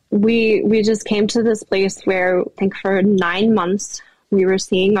 We just came to this place where, I think for 9 months, we were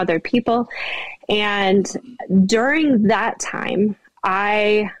seeing other people. And during that time,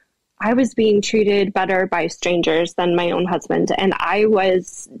 I was being treated better by strangers than my own husband. And I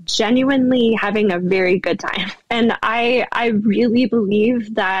was genuinely having a very good time. And I really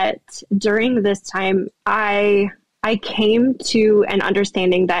believe that during this time, I came to an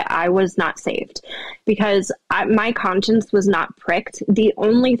understanding that I was not saved, because my conscience was not pricked. The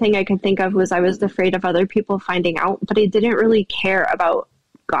only thing I could think of was I was afraid of other people finding out, but I didn't really care about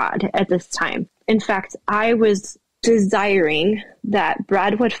God at this time. In fact, I was desiring that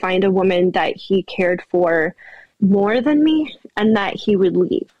Brad would find a woman that he cared for more than me, and that he would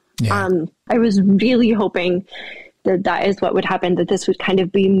leave. Yeah. I was really hoping that is what would happen, that this would kind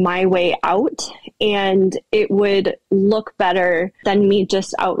of be my way out, and it would look better than me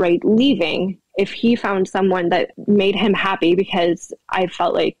just outright leaving if he found someone that made him happy, because I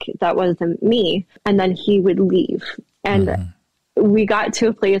felt like that wasn't me, and then he would leave. And we got to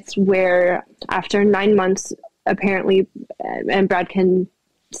a place where after 9 months, apparently, and Brad can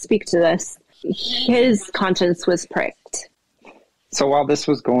speak to this, his conscience was pricked. So while this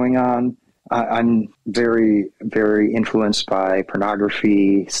was going on, I'm very, very influenced by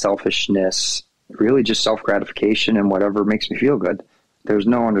pornography, selfishness, really just self-gratification and whatever makes me feel good. There's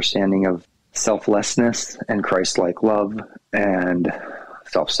no understanding of selflessness and Christ-like love and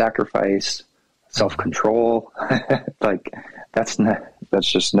self-sacrifice, self-control. That's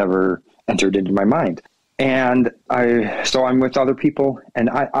just never entered into my mind. And so I'm with other people, and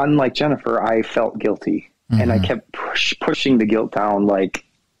unlike Jennifer, I felt guilty, and I kept pushing the guilt down.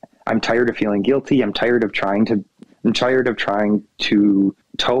 I'm tired of feeling guilty. I'm tired of trying to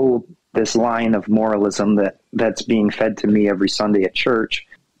toe this line of moralism that's being fed to me every Sunday at church.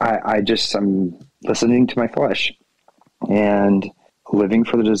 I'm listening to my flesh and living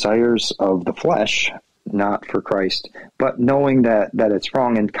for the desires of the flesh, not for Christ, but knowing that it's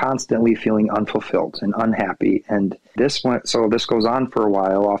wrong and constantly feeling unfulfilled and unhappy. And this goes on for a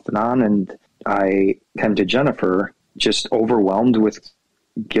while, off and on. And I come to Jennifer just overwhelmed with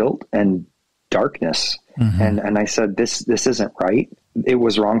guilt and darkness. And I said, this isn't right. It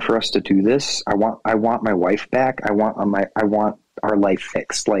was wrong for us to do this. I want my wife back. I want our life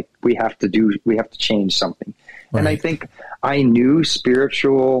fixed. Like we have to change something. Right. And I think I knew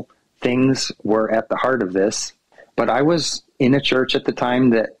spiritual things were at the heart of this, but I was in a church at the time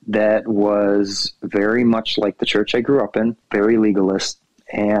that was very much like the church I grew up in, very legalist.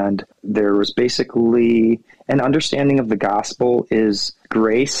 And there was basically an understanding of the gospel is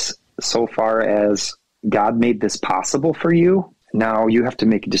grace so far as God made this possible for you. Now you have to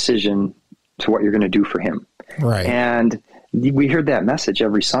make a decision to what you're going to do for him. Right. And we heard that message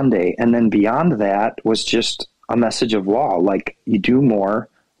every Sunday. And then beyond that was just a message of law. Like you do more,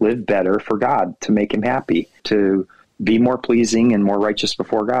 live better for God to make him happy, to be more pleasing and more righteous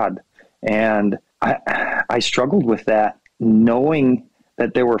before God. And I struggled with that, knowing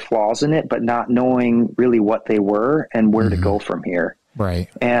that there were flaws in it, but not knowing really what they were and where to go from here. Right.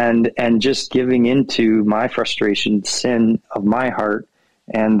 And just giving into my frustration, sin of my heart,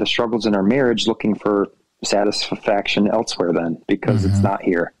 and the struggles in our marriage, looking for satisfaction elsewhere then, because it's not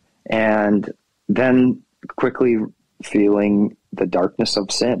here. And then quickly feeling the darkness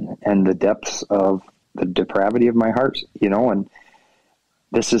of sin and the depths of the depravity of my heart, and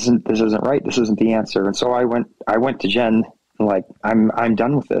this isn't right. This isn't the answer. And so I went to Jen, like, I'm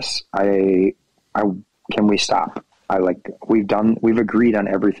done with this. Can we stop? We've agreed on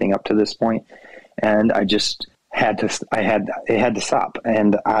everything up to this point, and I just had to stop.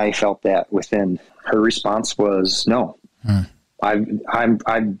 And I felt that within. Her response was no.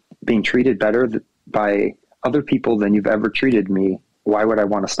 I'm being treated better by other people than you've ever treated me. Why would I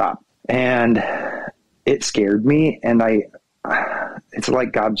want to stop? And it scared me. And it's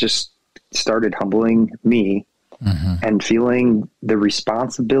like God just started humbling me and feeling the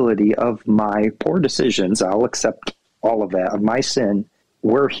responsibility of my poor decisions. I'll accept all of that, of my sin.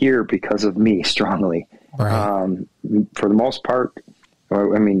 We're here because of me strongly. Right. For the most part,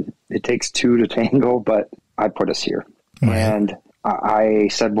 I mean, it takes two to tango, but I put us here. Right. And I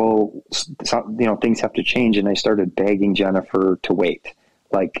said, well, things have to change. And I started begging Jennifer to wait.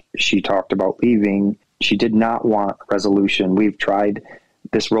 Like she talked about leaving. She did not want resolution. We've tried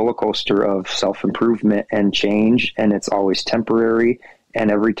this roller coaster of self-improvement and change, and it's always temporary. And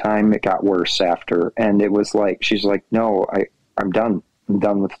every time it got worse after. And it was like, she's like, no, I'm done. I'm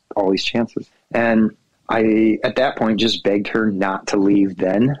done with all these chances. And I, at that point, just begged her not to leave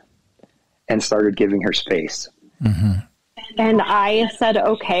then and started giving her space. And I said,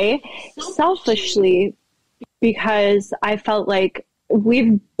 okay, selfishly, because I felt like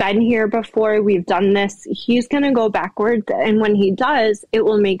we've been here before, we've done this. He's going to go backwards. And when he does, it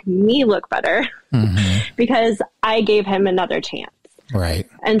will make me look better because I gave him another chance. Right.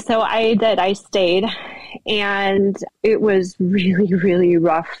 And so I did. I stayed. And it was really, really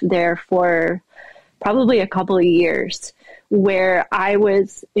rough there for probably a couple of years where I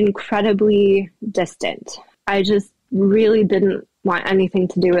was incredibly distant. I just really didn't want anything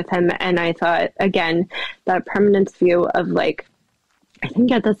to do with him. And I thought, again, that permanence view of like, I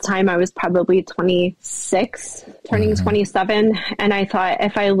think at this time I was probably 26, turning 27. And I thought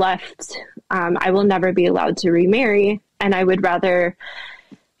if I left, I will never be allowed to remarry. And I would rather,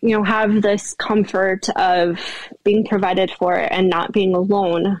 have this comfort of being provided for and not being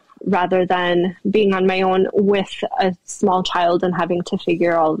alone rather than being on my own with a small child and having to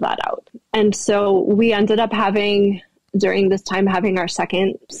figure all of that out. And so we ended up during this time, having our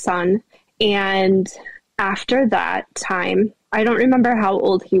second son. And after that time, I don't remember how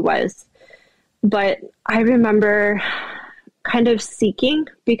old he was, but I remember kind of seeking,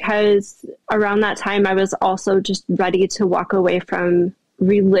 because around that time I was also just ready to walk away from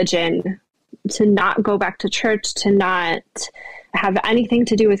religion, to not go back to church, to not have anything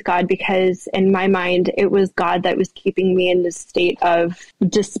to do with God, because in my mind, it was God that was keeping me in this state of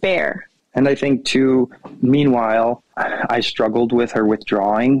despair. And I think too, meanwhile, I struggled with her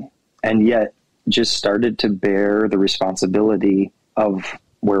withdrawing, and yet just started to bear the responsibility of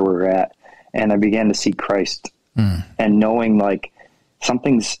where we're at. And I began to see Christ and knowing like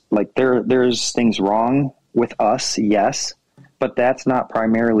something's like there's things wrong with us. Yes. But that's not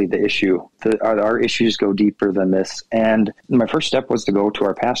primarily the issue. Our issues go deeper than this. And my first step was to go to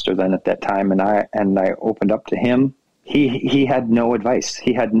our pastor then at that time. And I opened up to him. He had no advice.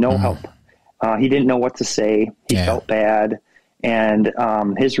 He had no help. He didn't know what to say. He felt bad. And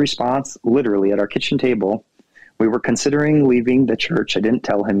his response literally at our kitchen table we were considering leaving the church. I didn't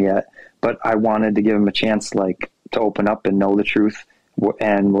tell him yet, but I wanted to give him a chance, like, to open up and know the truth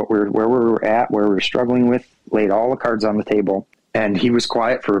and where we were at, where we were struggling with, laid all the cards on the table. And he was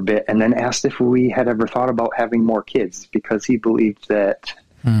quiet for a bit and then asked if we had ever thought about having more kids, because he believed that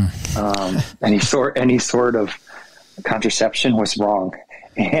any sort of contraception was wrong.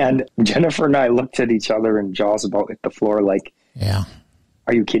 And Jennifer and I looked at each other and jaws about hit the floor like, yeah,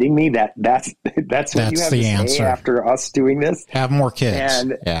 are you kidding me? That's what you have to answer. Say after us doing this? Have more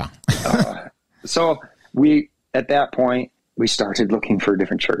kids. And so at that point, we started looking for a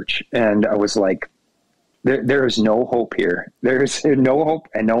different church. And I was like, there is no hope here. There's no hope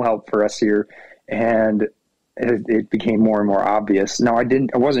and no help for us here. And it became more and more obvious. Now, I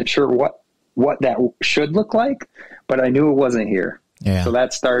wasn't sure what that should look like, but I knew it wasn't here. Yeah. So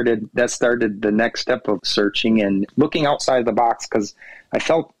that started the next step of searching and looking outside the box, because I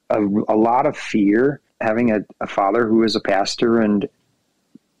felt a lot of fear having a father who is a pastor and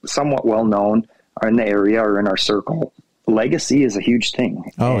somewhat well known in the area or in our circle. Legacy is a huge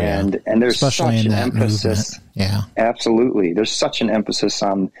thing. Oh, and there's especially such an emphasis. Movement. Yeah, absolutely. There's such an emphasis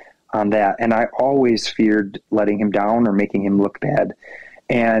on that. And I always feared letting him down or making him look bad.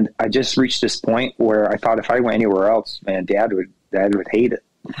 And I just reached this point where I thought if I went anywhere else, man, Dad would hate it.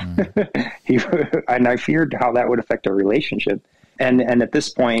 And I feared how that would affect our relationship. And at this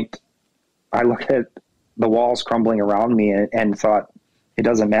point, I looked at the walls crumbling around me and thought, it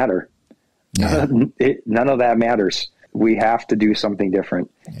doesn't matter. Yeah. None of that matters. We have to do something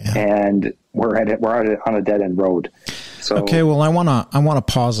different. Yeah. And we're on a dead end road. So, okay. Well, I want to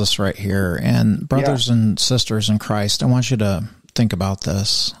pause this right here, and brothers and sisters in Christ, I want you to think about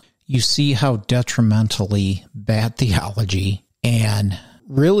this. You see how detrimentally bad theology and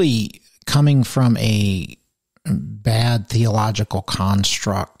really coming from a bad theological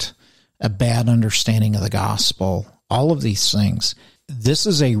construct, a bad understanding of the gospel, all of these things. This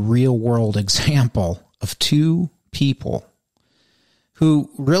is a real world example of two people who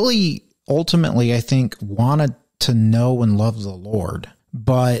really ultimately, I think, wanted to know and love the Lord,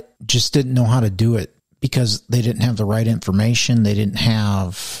 but just didn't know how to do it because they didn't have the right information. They didn't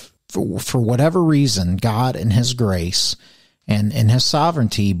have, for whatever reason, God in his grace and in his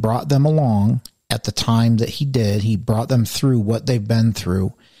sovereignty brought them along at the time that he did. He brought them through what they've been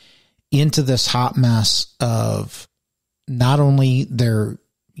through into this hot mess of not only their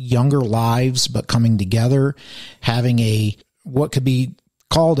younger lives, but coming together, having what could be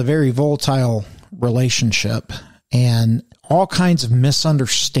called a very volatile relationship, and all kinds of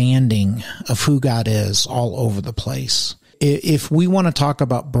misunderstanding of who God is all over the place. If we want to talk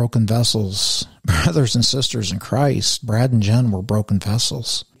about broken vessels, brothers and sisters in Christ, Brad and Jen were broken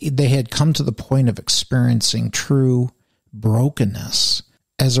vessels. They had come to the point of experiencing true brokenness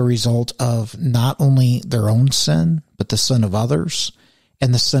as a result of not only their own sin, but the sin of others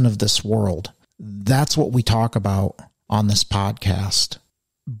and the sin of this world. That's what we talk about on this podcast.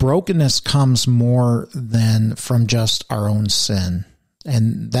 Brokenness comes more than from just our own sin.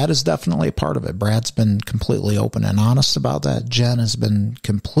 And that is definitely a part of it. Brad's been completely open and honest about that. Jen has been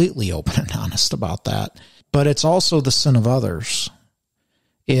completely open and honest about that. But it's also the sin of others.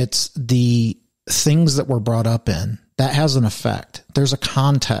 It's the things that we're brought up in. That has an effect. There's a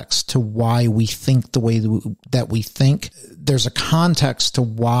context to why we think the way that we think. There's a context to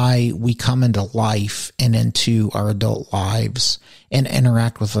why we come into life and into our adult lives and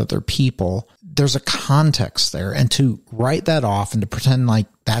interact with other people. There's a context there. And to write that off and to pretend like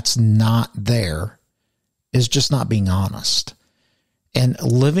that's not there is just not being honest. And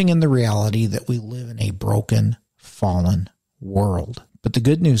living in the reality that we live in a broken, fallen world. But the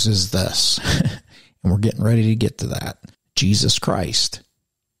good news is this, and we're getting ready to get to that. Jesus Christ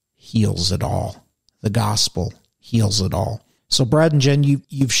heals it all. The gospel heals it all. So Brad and Jen,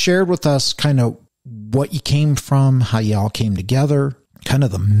 you've shared with us kind of what you came from, how you all came together, kind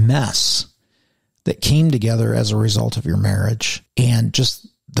of the mess that came together as a result of your marriage, and just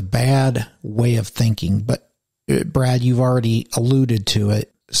the bad way of thinking. But Brad, you've already alluded to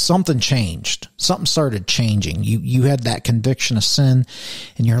it. Something changed. Something started changing. You had that conviction of sin,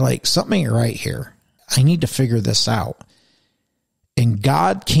 and you're like, something ain't right here. I need to figure this out. And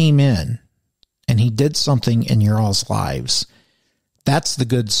God came in, and he did something in your all's lives. That's the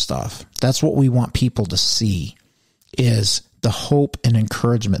good stuff. That's what we want people to see, is the hope and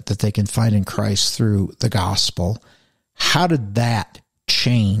encouragement that they can find in Christ through the gospel. How did that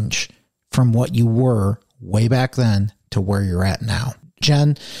change from what you were way back then to where you're at now?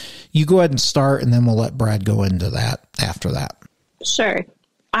 Jen, you go ahead and start, and then we'll let Brad go into that after that. Sure.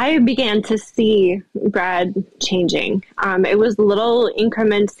 I began to see Brad changing. It was little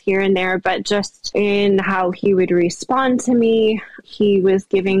increments here and there, but just in how he would respond to me, he was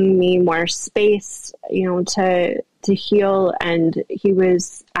giving me more space, to heal, and he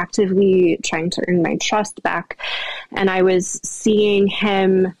was actively trying to earn my trust back. And I was seeing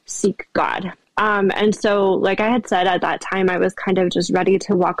him seek God. And so, like I had said at that time, I was kind of just ready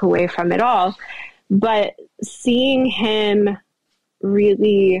to walk away from it all. But seeing him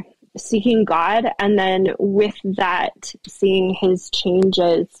really seeking God, and then with that, seeing his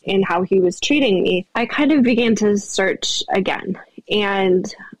changes in how he was treating me, I kind of began to search again.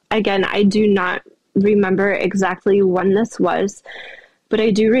 And again, I do not remember exactly when this was, but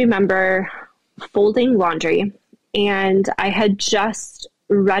I do remember folding laundry, and I had just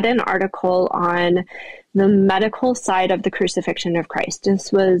read an article on the medical side of the crucifixion of Christ.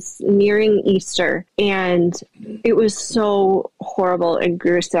 This was nearing Easter, and it was so horrible and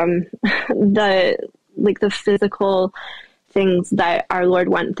gruesome. The physical things that our Lord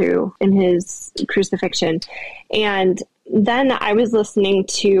went through in his crucifixion. And then I was listening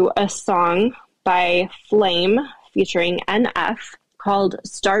to a song by Flame featuring NF called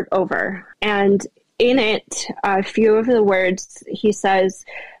Start Over. And in it, a few of the words, he says,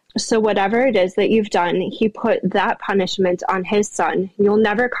 "So whatever it is that you've done, he put that punishment on his son. You'll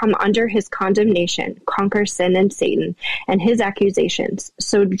never come under his condemnation, conquer sin and Satan and his accusations.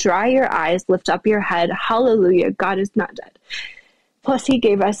 So dry your eyes, lift up your head. Hallelujah, God is not dead. Plus he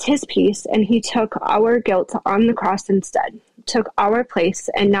gave us his peace, and he took our guilt on the cross instead, took our place,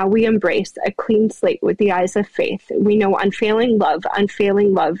 and now we embrace a clean slate with the eyes of faith. We know unfailing love,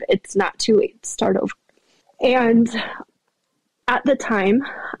 it's not too late, start over." And at the time,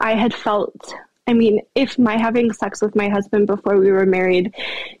 I had felt, if my having sex with my husband before we were married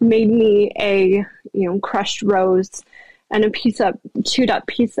made me a, crushed rose and a chewed up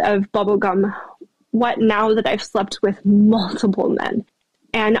piece of bubble gum, what now that I've slept with multiple men?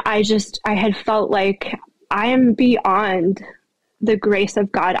 And I had felt like I am beyond the grace of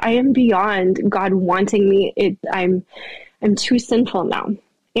God. I am beyond God wanting me. I'm too sinful now.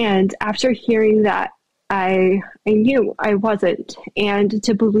 And after hearing that, I knew I wasn't. And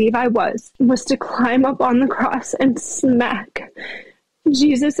to believe I was to climb up on the cross and smack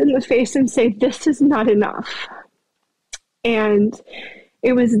Jesus in the face and say, "This is not enough." And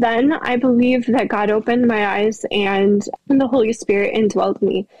it was then, I believe, that God opened my eyes and the Holy Spirit indwelled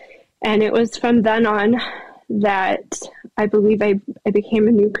me. And it was from then on that I believe I became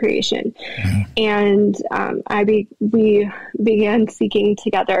a new creation. And we began seeking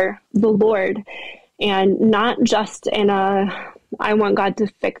together the Lord. And not just in I want God to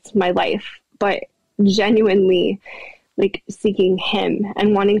fix my life, but genuinely seeking him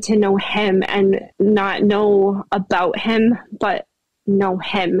and wanting to know him and not know about him, but know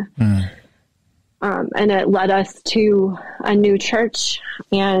him. And it led us to a new church,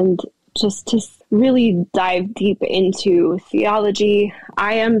 and just to really dive deep into theology.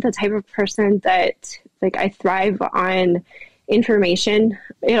 I am the type of person that I thrive on information.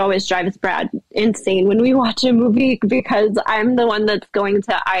 It always drives Brad insane when we watch a movie, because I'm the one that's going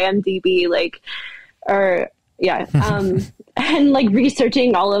to IMDb, and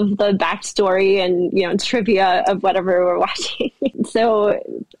researching all of the backstory and, trivia of whatever we're watching. So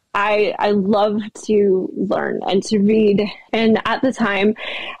I love to learn and to read. And at the time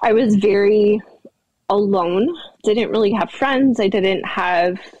I was very alone, didn't really have friends. I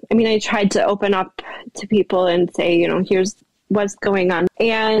tried to open up to people and say, here's what's going on.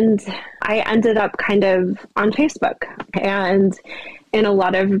 And I ended up kind of on Facebook and in a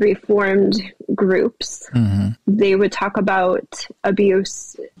lot of Reformed groups. They would talk about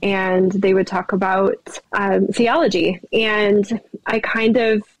abuse and they would talk about theology. And I kind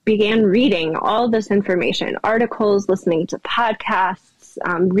of began reading all this information, articles, listening to podcasts,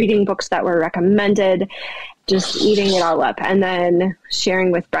 reading books that were recommended, just eating it all up and then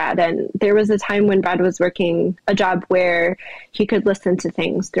sharing with Brad. And there was a time when Brad was working a job where he could listen to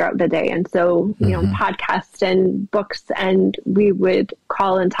things throughout the day. And so, podcasts and books, and we would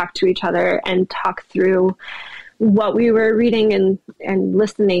call and talk to each other and talk through what we were reading and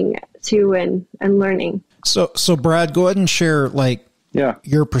listening to and learning. So Brad, go ahead and share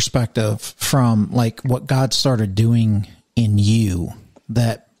your perspective from what God started doing in you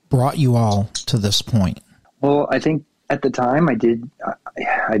that brought you all to this point. Well, I think at the time I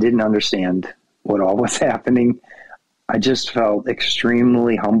didn't understand what all was happening. I just felt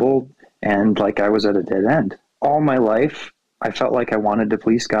extremely humbled and like I was at a dead end. All my life, I felt like I wanted to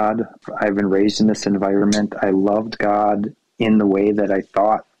please God. I've been raised in this environment. I loved God in the way that I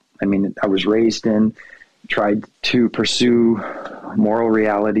thought. I was raised in, tried to pursue moral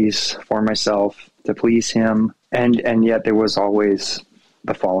realities for myself to please him. And yet there was always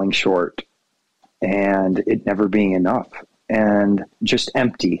the falling short and it never being enough and just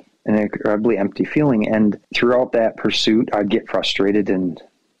empty, an incredibly empty feeling. And throughout that pursuit, I'd get frustrated and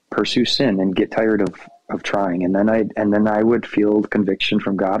pursue sin and get tired of trying. And then I would feel conviction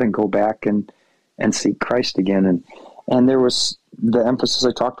from God and go back and seek Christ again. And there was the emphasis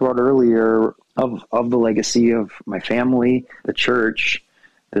I talked about earlier of the legacy of my family, the church,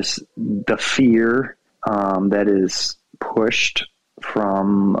 the fear that is pushed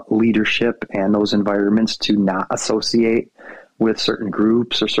from leadership and those environments to not associate with certain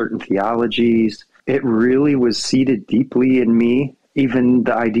groups or certain theologies. It really was seated deeply in me. Even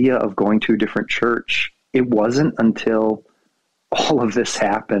the idea of going to a different church, it wasn't until all of this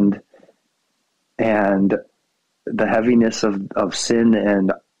happened and the heaviness of sin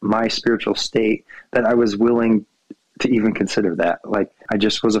and my spiritual state that I was willing to even consider that. Like, I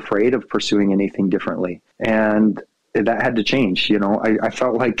just was afraid of pursuing anything differently. And that had to change. I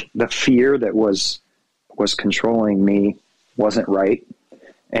felt like the fear that was controlling me wasn't right.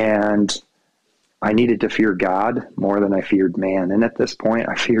 And I needed to fear God more than I feared man. And at this point,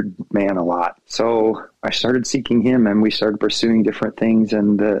 I feared man a lot. So I started seeking him, and we started pursuing different things.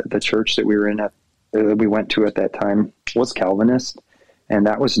 And the church that we were in we went to at that time was Calvinist. And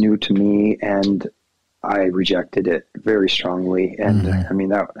that was new to me. And I rejected it very strongly. And I mean,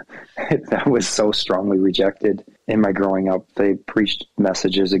 that was so strongly rejected in my growing up. They preached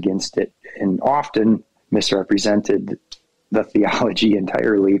messages against it and often misrepresented the theology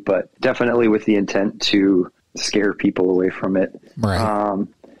entirely, but definitely with the intent to scare people away from it. Right.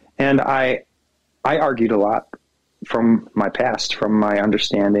 And I argued a lot from my past, from my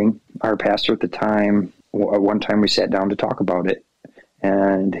understanding. Our pastor at the time, one time we sat down to talk about it.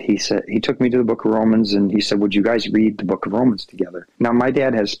 And he took me to the book of Romans, and he said, would you guys read the book of Romans together? Now, my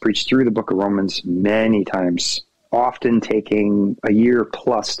dad has preached through the book of Romans many times, often taking a year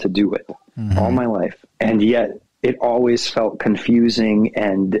plus to do it all my life. And yet it always felt confusing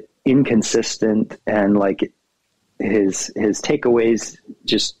and inconsistent, and like his takeaways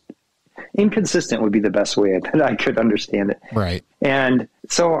just inconsistent would be the best way that I could understand it. Right. And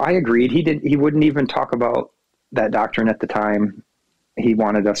so I agreed. He wouldn't even talk about that doctrine at the time. He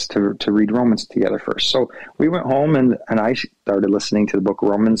wanted us to read Romans together first. So we went home and I started listening to the book of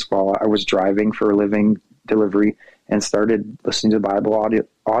Romans while I was driving for a living delivery, and started listening to the Bible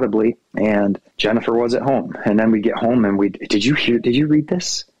audibly. And Jennifer was at home. And then we get home and did you read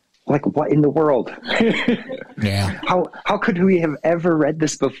this? Like, what in the world? Yeah. How could we have ever read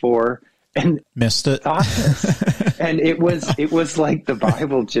this before and missed it? Thought this? And it was like the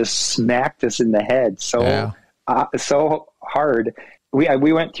Bible just smacked us in the head. So hard.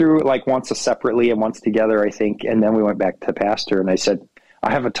 We went through like once separately and once together, I think. And then we went back to pastor and I said,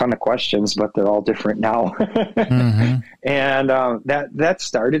 I have a ton of questions, but they're all different now. And that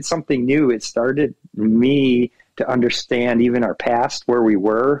started something new. It started me to understand even our past, where we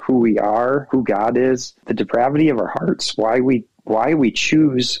were, who we are, who God is, the depravity of our hearts, why we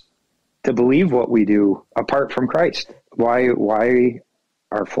choose to believe what we do apart from Christ, why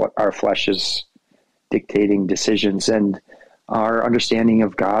our flesh is dictating decisions, and our understanding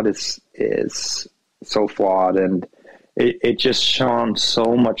of God is so flawed. And it just shone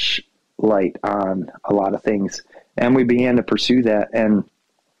so much light on a lot of things. And we began to pursue that. And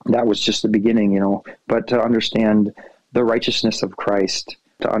that was just the beginning, but to understand the righteousness of Christ,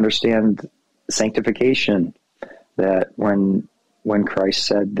 to understand sanctification, that when Christ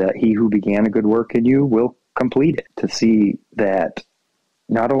said that he who began a good work in you will complete it, to see that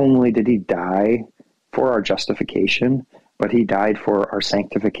not only did he die for our justification, but he died for our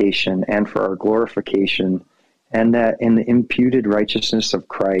sanctification and for our glorification, and that in the imputed righteousness of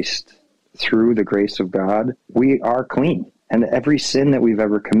Christ, through the grace of God, we are clean. And every sin that we've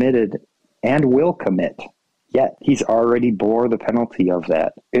ever committed and will commit, yet he's already bore the penalty of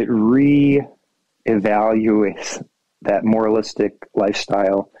that. It re-evaluates that moralistic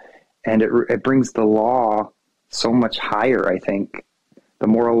lifestyle, and it brings the law so much higher, I think. The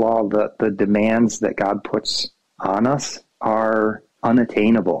moral law, the demands that God puts on us are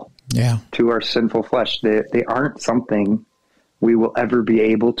unattainable to our sinful flesh. They aren't something we will ever be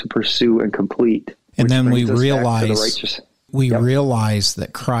able to pursue and complete. And then we realize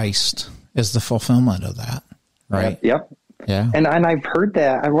that Christ is the fulfillment of that, right? Yep. Yeah. And I've heard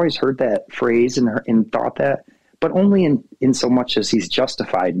that. I've always heard that phrase and thought that, but only in so much as he's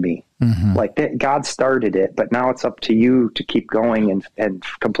justified me. Like that, God started it, but now it's up to you to keep going and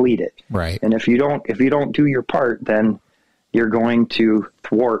complete it. Right. And if you don't do your part, then you're going to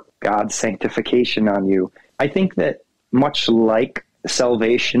thwart God's sanctification on you. I think that much like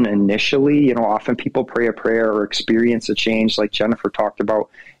salvation initially. Often people pray a prayer or experience a change like Jennifer talked about,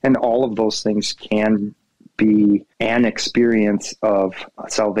 and all of those things can be an experience of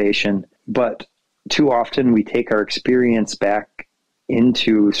salvation. But too often we take our experience back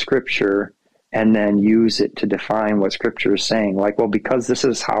into Scripture and then use it to define what Scripture is saying. Like, well, because this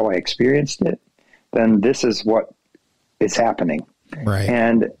is how I experienced it, then this is what is happening. Right.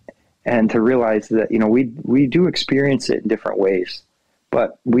 And to realize that, we do experience it in different ways,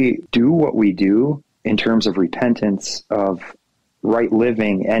 but we do what we do in terms of repentance, of right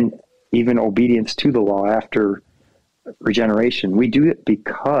living, and even obedience to the law after regeneration. We do it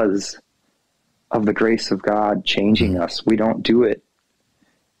because of the grace of God changing us. We don't do it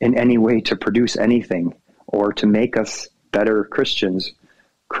in any way to produce anything or to make us better Christians.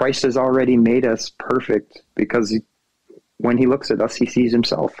 Christ has already made us perfect because when he looks at us, he sees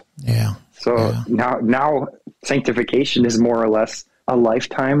himself. Yeah. So now sanctification is more or less a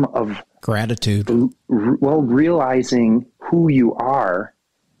lifetime of gratitude. Realizing who you are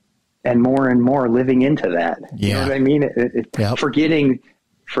and more living into that. Yeah. You know what I mean? Yep.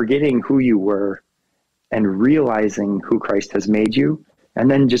 Forgetting who you were and realizing who Christ has made you, and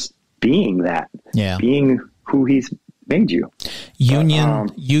then just being that. Yeah. Being who he's made you.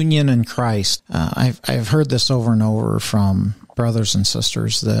 Union in Christ. I've heard this over and over from brothers and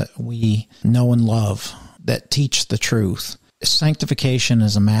sisters that we know and love that teach the truth. Sanctification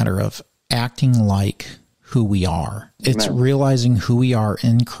is a matter of acting like who we are. It's realizing who we are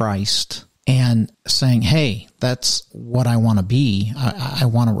in Christ and saying, hey, that's what I want to be. I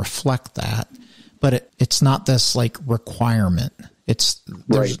want to reflect that. But it's not this like requirement.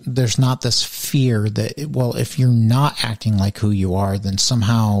 There's not this fear that, if you're not acting like who you are, then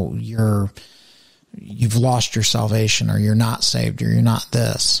somehow you've lost your salvation, or you're not saved, or you're not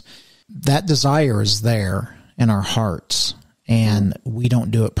this. That desire is there in our hearts, and we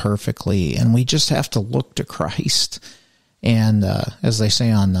don't do it perfectly, and we just have to look to Christ. And as they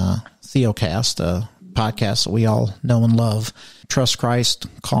say on Theocast, a podcast that we all know and love, trust Christ,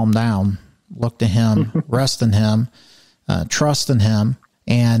 calm down, look to him, rest in him, trust in him,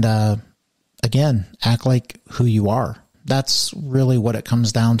 and again, act like who you are. That's really what it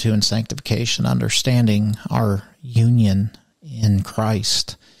comes down to in sanctification, understanding our union in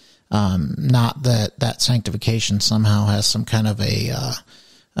Christ. Not that sanctification somehow has some kind of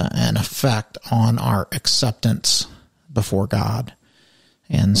an effect on our acceptance before God.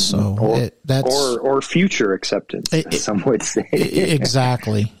 And so or future acceptance, some would say.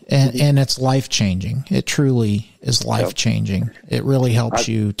 Exactly. And it's life-changing. It truly is life-changing. It really helps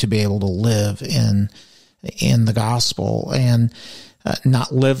you to be able to live in the gospel, and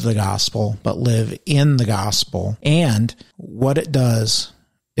not live the gospel, but live in the gospel. And what it does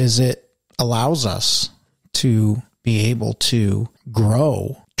is it allows us to be able to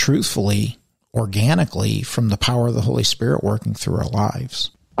grow truthfully, organically, from the power of the Holy Spirit working through our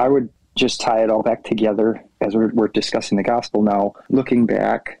lives. I would just tie it all back together as we're discussing the gospel now. Looking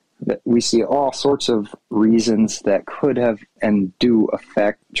back, that we see all sorts of reasons that could have and do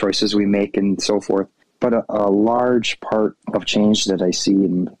affect choices we make and so forth. But a large part of change that I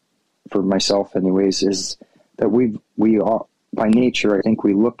see, for myself anyways, is that we all, by nature, I think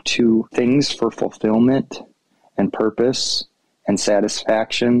we look to things for fulfillment and purpose and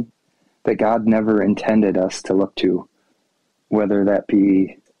satisfaction that God never intended us to look to, whether that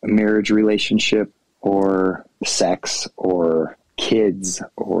be a marriage relationship or sex or kids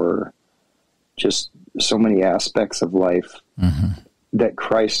or just so many aspects of life that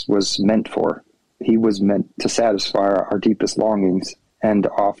Christ was meant for. He was meant to satisfy our deepest longings. And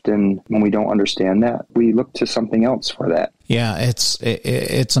often when we don't understand that, we look to something else for that. Yeah, it's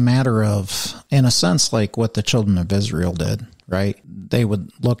a matter of, in a sense, like what the children of Israel did, right? They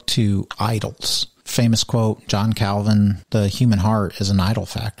would look to idols. Famous quote, John Calvin, the human heart is an idol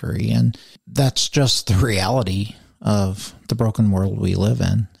factory. And that's just the reality of the broken world we live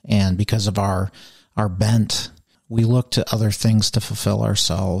in. And because of our bent, we look to other things to fulfill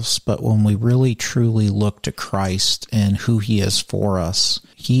ourselves. But when we really truly look to Christ and who he is for us,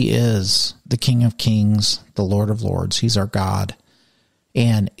 he is the King of Kings, the Lord of Lords. He's our God.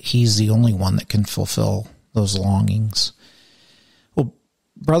 And he's the only one that can fulfill those longings. Well,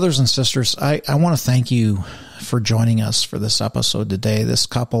 brothers and sisters, I want to thank you for joining us for this episode today. This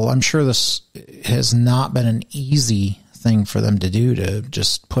couple, I'm sure this has not been an easy thing for them to do, to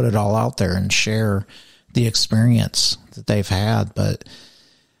just put it all out there and share the experience that they've had. But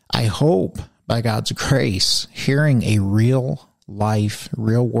I hope, by God's grace, hearing a real life,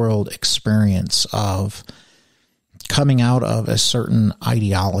 real world experience of coming out of a certain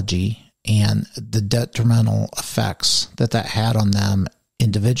ideology and the detrimental effects that had on them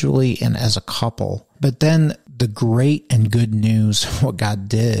individually and as a couple. But then the great and good news, what God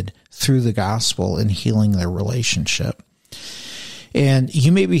did through the gospel in healing their relationship. And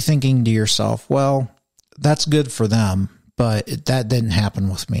you may be thinking to yourself, well, that's good for them, but that didn't happen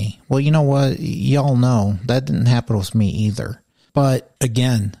with me. Well, you know what? Y'all know that didn't happen with me either. But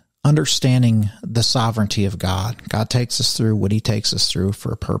again, understanding the sovereignty of God. God takes us through what he takes us through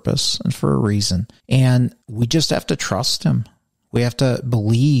for a purpose and for a reason. And we just have to trust him. We have to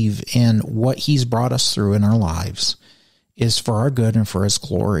believe in what he's brought us through in our lives is for our good and for his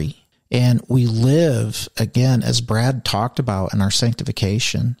glory. And we live, again, as Brad talked about in our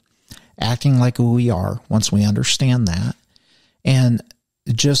sanctification, acting like who we are once we understand that, and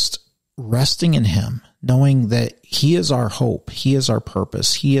just resting in him, knowing that he is our hope, he is our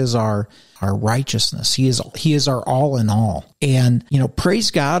purpose, he is our righteousness, he is our all in all. And,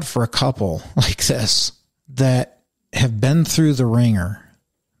 praise God for a couple like this that have been through the ringer,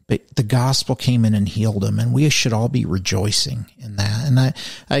 but the gospel came in and healed them, and we should all be rejoicing in that.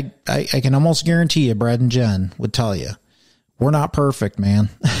 And I can almost guarantee you, Brad and Jen would tell you, we're not perfect, man.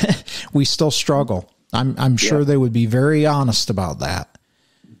 We still struggle. I'm sure they would be very honest about that.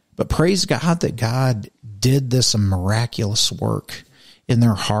 But praise God that God did this miraculous work in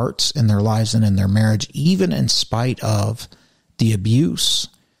their hearts, in their lives, and in their marriage, even in spite of the abuse,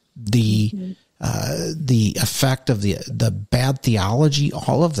 the effect of the bad theology,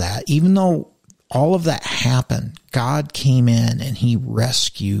 all of that. Even though all of that happened, God came in and he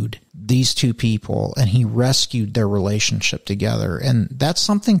rescued these two people, and he rescued their relationship together. And that's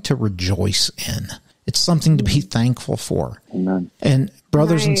something to rejoice in. It's something to be thankful for. Amen. And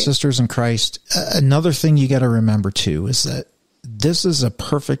brothers and sisters in Christ, another thing you got to remember too is that this is a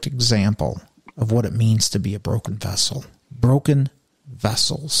perfect example of what it means to be a broken vessel. Broken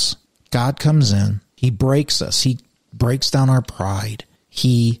vessels. God comes in, he breaks us, he breaks down our pride,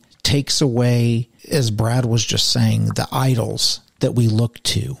 he takes away, as Brad was just saying, the idols that we look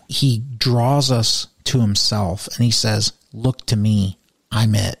to. He draws us to himself, and he says, look to me,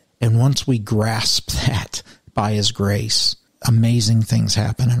 I'm it. And once we grasp that by his grace, amazing things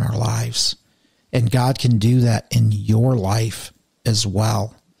happen in our lives. And God can do that in your life as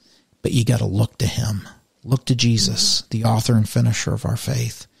well. But you got to look to him. Look to Jesus, the author and finisher of our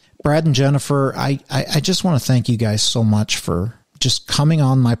faith. Brad and Jennifer, I just want to thank you guys so much for just coming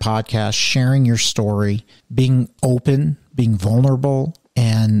on my podcast, sharing your story, being open, being vulnerable,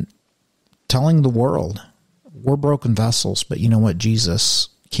 and telling the world we're broken vessels, but you know what? Jesus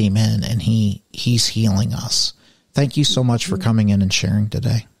came in and he's healing us. Thank you so much for coming in and sharing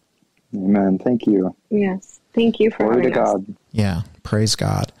today. Amen. Thank you. Yes. Thank you for Glory to having us. God. Yeah. Praise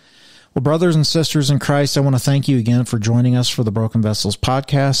God. Well, brothers and sisters in Christ, I want to thank you again for joining us for the Broken Vessels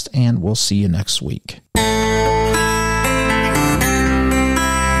podcast, and we'll see you next week.